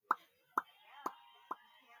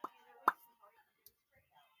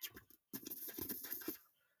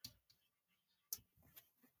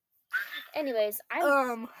 Anyways,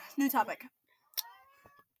 new topic.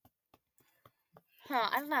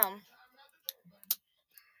 I don't know.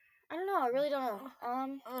 I really don't know.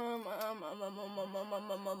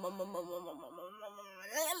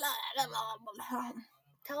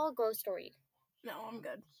 Tell a ghost story. No, I'm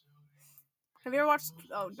good. Have you ever watched?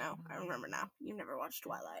 Oh no, I remember now. You never watched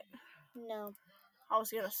Twilight. No. I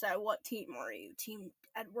was gonna say, what team are you? Team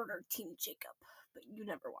Edward or Team Jacob? But you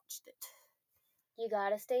never watched it. You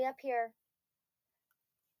gotta stay up here.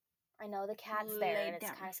 I know the cat's there and it's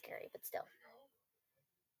kind of scary, but still.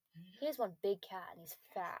 He has one big cat and he's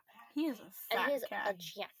fat. He is a fat and he is cat. a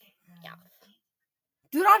giant. Yeah.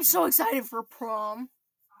 Dude, I'm so excited for prom.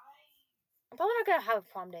 I'm probably not gonna have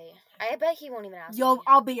a prom day. I bet he won't even ask me. Yo,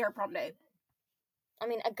 I'll be your prom day. I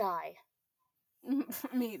mean, a guy.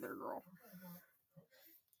 Me either, girl.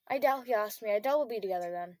 I doubt he asked me. I doubt we'll be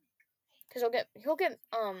together then. Because he'll get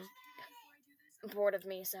bored of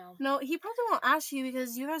me, so. No, he probably won't ask you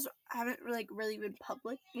because you guys haven't really been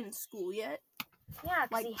public in school yet. Yeah,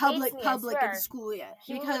 like he public hates me, in school yet.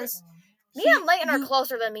 Because me and Leighton are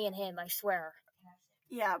closer than me and him, I swear.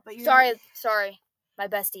 Yeah, but you Sorry. My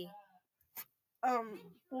bestie.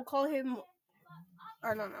 We'll call him,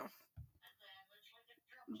 I don't know,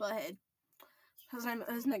 Butthead.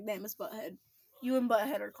 His nickname is Butthead. You and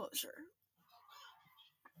Butthead are closer.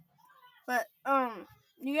 But,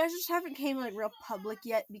 you guys just haven't came, real public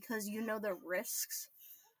yet because you know the risks.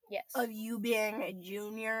 Yes. Of you being a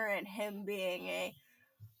junior and him being a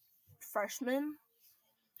freshman.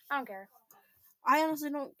 I don't care. I honestly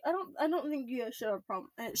don't. I don't think you guys should have a problem.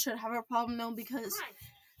 It should have a problem though because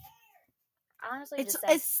honestly,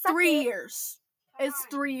 it's 3 years. It's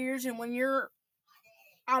 3 years, and when you're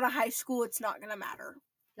out of high school, it's not gonna matter.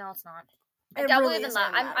 No, it's not. I doubt we'll even.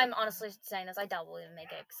 I'm honestly saying this. I doubt we'll even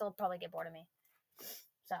make it because he'll probably get bored of me.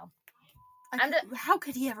 So. How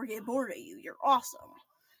could he ever get bored of you? You're awesome.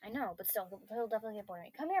 I know, but still, he'll definitely get bored of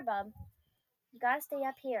me. Come here, bub. You gotta stay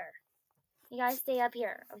up here. You gotta stay up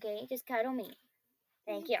here, okay? Just cuddle me.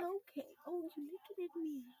 Thank you. Okay. Oh, you looked at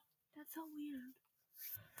me. That's so weird.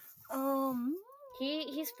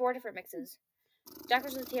 He's 4 different mixes. Jack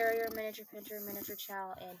Russell Terrier, miniature pincher, miniature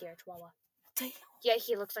chow, and deer chihuahua. Damn. Yeah,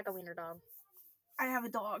 he looks like a wiener dog. I have a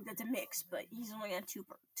dog that's a mix, but he's only a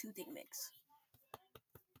two-thing mix.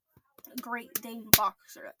 Great Dane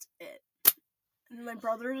boxer. That's it. And my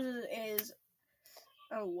brother's is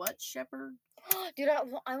a what shepherd? Dude, I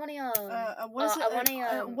want to what is it?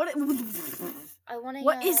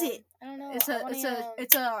 What is it? I don't know.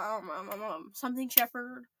 It's a something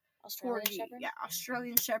shepherd. Australian corgi. Shepherd. Yeah,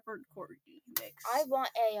 Australian Shepherd corgi mix. I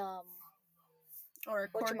want a or a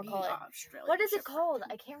corgi Australian. What is it Shepherd. called?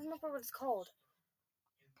 I can't remember what it's called.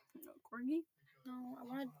 No, corgi? No, I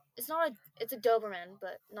want. It's not a. It's a Doberman,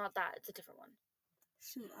 but not that. It's a different one.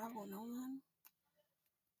 Shoot, I don't know then.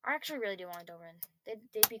 I actually really do want a Doberman.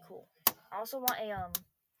 They'd be cool. I also want a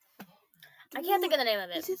I can't think of the name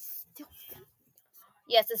of it. Is it still?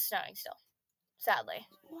 Yes, it's snowing still. Sadly.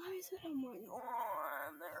 Why is it? Oh my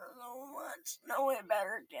god! There's so much snow. It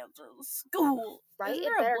better cancel school. Right? Is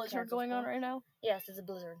there a blizzard going on right now? Yes, there's a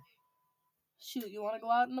blizzard. Shoot, you want to go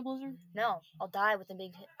out in the blizzard? No, I'll die with them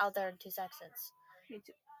being out there in 2 seconds. Me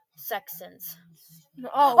too. Sextons.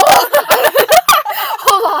 Oh.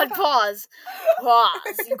 Hold on, pause.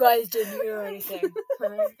 You guys didn't hear anything. I'm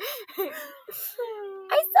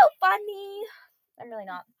so funny. I'm really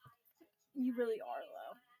not. You really are,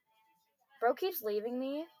 though. Bro keeps leaving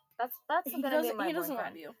me. That's He gonna be my He doesn't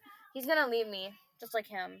boyfriend. love you. He's gonna leave me, just like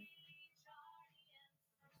him.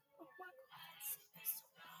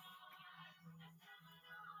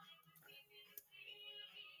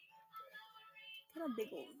 Got a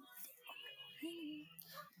big old.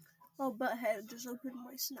 Oh, butthead just opened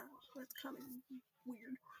my snout. That's kind of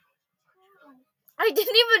weird. I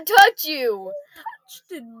didn't even touch you.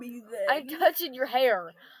 Touched me then. I touched your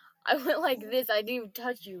hair. I went like this. I didn't even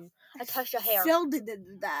touch you. I touched your hair. Phil did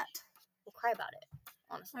that. We'll cry about it.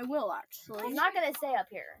 Honestly. I will, actually. He's not gonna stay up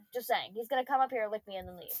here. Just saying. He's gonna come up here, lick me, and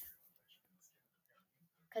then leave.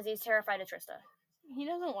 Because he's terrified of Trista. He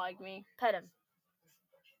doesn't like me. Pet him.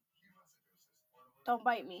 Don't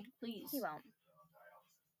bite me, please. He won't.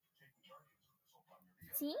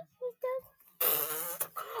 See? He does.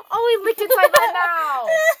 Oh, he licked inside my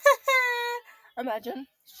mouth! Imagine.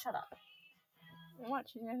 Shut up.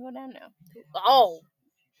 Watch, he's gonna go down now. Oh!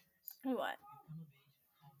 What?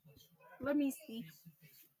 Let me see.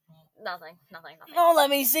 Nothing. Oh, let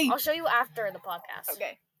me see. I'll show you after the podcast.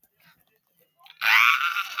 Okay.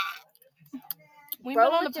 We've Bro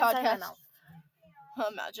been on the licked inside my podcast. mouth.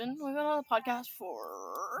 Imagine we've been on the podcast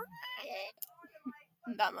for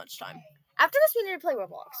that much time. After this, we need to play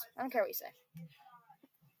Roblox. I don't care what you say.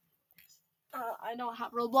 I don't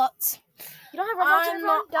have Roblox. You don't have Roblox on your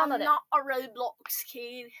phone? Download I'm it. not a Roblox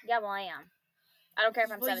kid. Yeah, well, I am. I don't care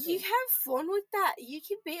if I'm But 17. you have fun with that. You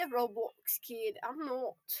can be a Roblox kid. I'm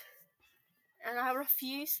not. And I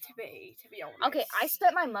refuse to be honest. Okay, I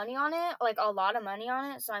spent my money on it, like a lot of money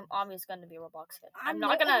on it, so I'm obviously going to be a Roblox kid. I'm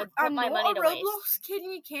not going to put my money to waste. I'm not a Roblox kid,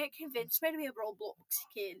 and you can't convince me to be a Roblox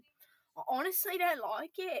kid. I honestly don't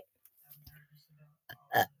like it.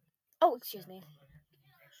 Oh, excuse me.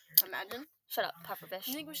 Imagine. Shut up, pufferfish.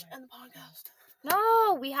 I think we should end the podcast.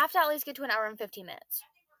 No, we have to at least get to an hour and 15 minutes.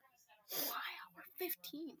 Why hour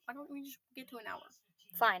 15? Why don't we just get to an hour?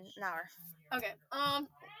 Fine, an hour. Okay.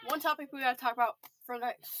 One topic we gotta talk about for the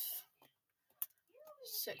next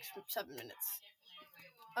 6-7 minutes.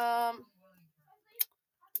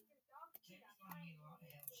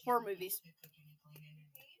 Horror movies.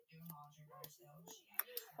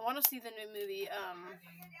 I want to see the new movie,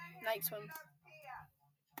 Night Swim.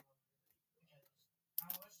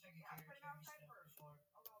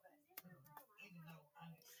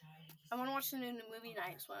 I want to watch the new movie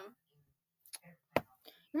Night Swim.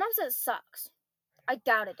 Your mom says it sucks. I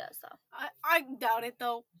doubt it does, though. I doubt it,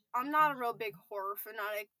 though. I'm not a real big horror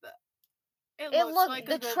fanatic, but it looks like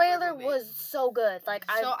the trailer was so good. Like,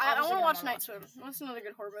 I want to watch Night Swim. That's another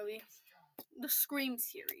good horror movie. The Scream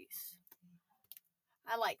series.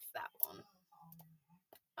 I liked that one.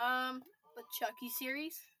 The Chucky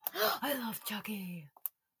series. I love Chucky.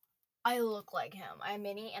 I look like him. I'm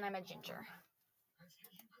Minnie and I'm a ginger.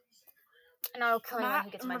 And I'll kill anyone who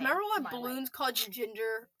gets my name. Remember when balloons called you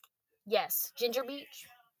Ginger? Yes, Ginger Beach.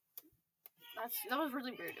 That was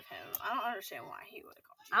really weird of him. I don't understand why he would have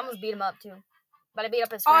called you. I almost beat him up too, but I beat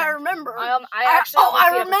up his friend. I remember. I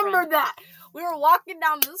remember that. We were walking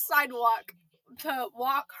down the sidewalk to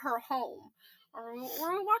walk her home. Were we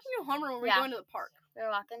walking you home, or were we going to the park? We were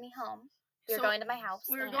walking me home. We were going to my house.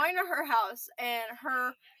 We were going to her house, and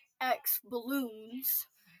her ex balloons,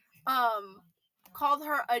 called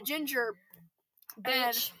her a ginger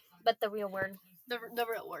beach, but the real word. The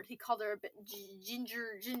real word. He called her a bit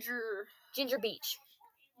ginger beach.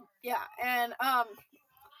 Yeah, and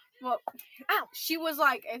Well, she was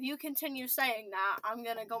like, if you continue saying that, I'm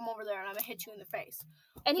going to come over there and I'm going to hit you in the face.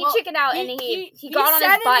 And he chickened out, and he got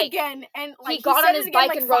on his bike. Again, and, like, he got on his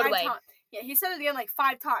bike and rode away. Yeah, he said it again like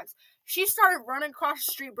 5 times. She started running across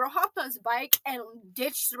the street. Bro hopped on his bike and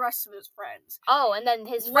ditched the rest of his friends. Oh, and then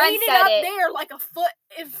his friend said up there like a foot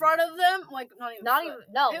in front of them. Like, not even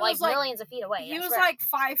like millions of feet away. He was like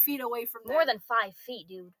 5 feet away from them. More than 5 feet,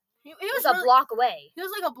 dude. He was a block away. He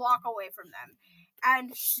was like a block away from them.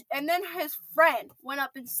 And then his friend went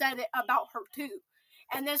up and said it about her too.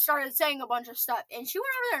 And then started saying a bunch of stuff. And she went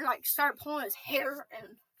over there and like started pulling his hair,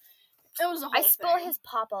 and it was a whole thing. I spilled his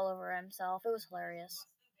pop all over himself. It was hilarious.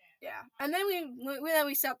 Yeah. And then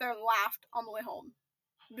we sat there and laughed on the way home.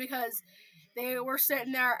 Because they were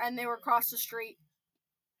sitting there and they were across the street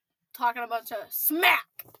talking a bunch of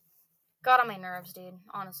smack. Got on my nerves, dude,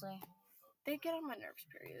 honestly. They get on my nerves,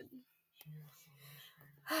 period.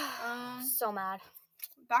 So mad.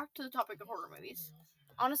 Back to the topic of horror movies.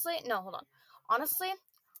 Honestly, hold on. Honestly,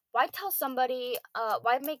 why tell somebody,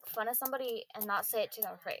 why make fun of somebody and not say it to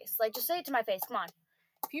their face? Like, just say it to my face, come on.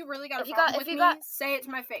 If you really got a problem with me, say it to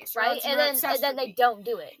my face. Right? And then they don't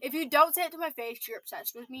do it. If you don't say it to my face, you're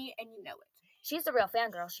obsessed with me, and you know it. She's the real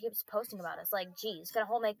fangirl. She keeps posting about us. Like, geez, make a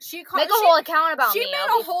whole account about me. She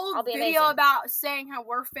made a whole video about saying how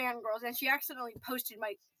we're fangirls, and she accidentally posted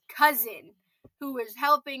my cousin, who was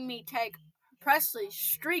helping me take Presley's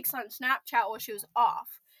streaks on Snapchat while she was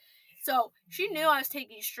off. So, she knew I was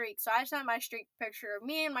taking streaks, so I sent my streak picture of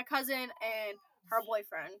me and my cousin and her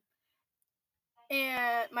boyfriend.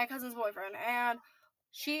 And my cousin's boyfriend. And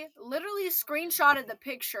she literally screenshotted the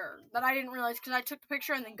picture that I didn't realize because I took the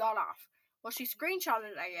picture and then got off. Well, she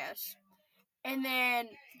screenshotted it, I guess. And then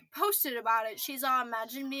posted about it. She's all,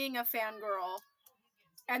 imagine being a fangirl.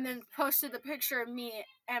 And then posted the picture of me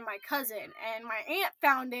and my cousin. And my aunt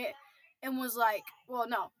found it and was like, well,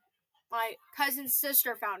 no. My cousin's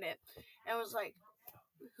sister found it and was like,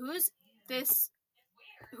 who's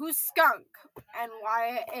Skunk? And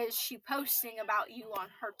why is she posting about you on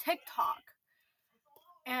her TikTok?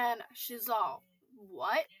 And she's all,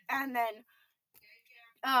 what? And then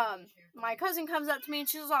my cousin comes up to me and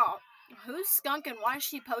she's all, who's Skunk and why is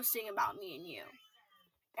she posting about me and you?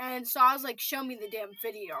 And so I was like, show me the damn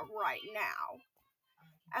video right now.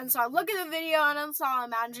 And so I look at the video and I saw,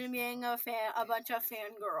 imagine being a bunch of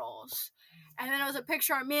fangirls. And then it was a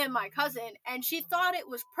picture of me and my cousin, and she thought it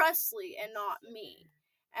was Presley and not me.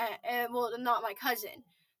 And well, not my cousin.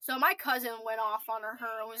 So my cousin went off on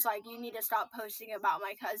her and was like, you need to stop posting about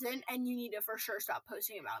my cousin, and you need to for sure stop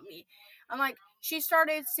posting about me. I'm like, she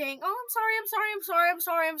started saying, oh,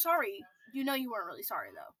 I'm sorry. You know you weren't really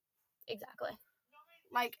sorry, though. Exactly.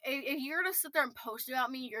 Like, if you're gonna sit there and post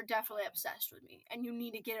about me, you're definitely obsessed with me, and you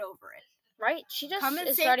need to get over it. Right? She just come and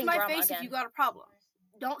is say starting it to my drama face again. if you got a problem.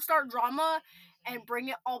 Don't start drama and bring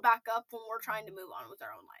it all back up when we're trying to move on with our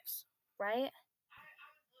own lives. Right?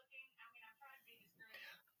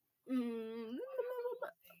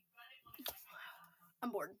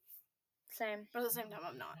 I'm bored. Same. But at the same time,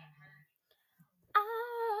 I'm not.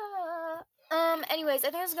 Anyways,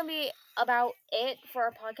 I think it's gonna be about it for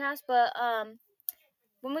our podcast, but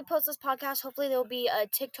when we post this podcast, hopefully there'll be a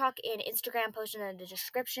TikTok and Instagram posted in the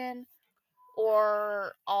description,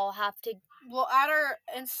 or I'll have to... We'll add our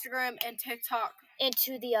Instagram and TikTok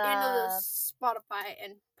into the Spotify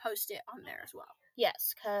and post it on there as well.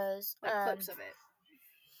 Yes, because... clips of it.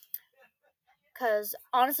 Because,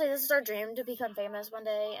 honestly, this is our dream to become famous one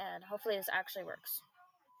day, and hopefully this actually works.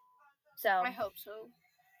 So... I hope so.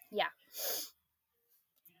 Yeah.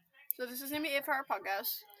 So this is going to be it for our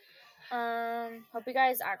podcast. Hope you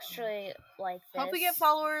guys actually like this. Hope we get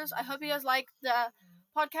followers. I hope you guys like the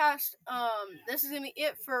podcast. This is going to be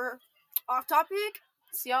it for Off Topic.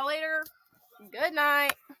 See y'all later. Good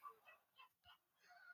night.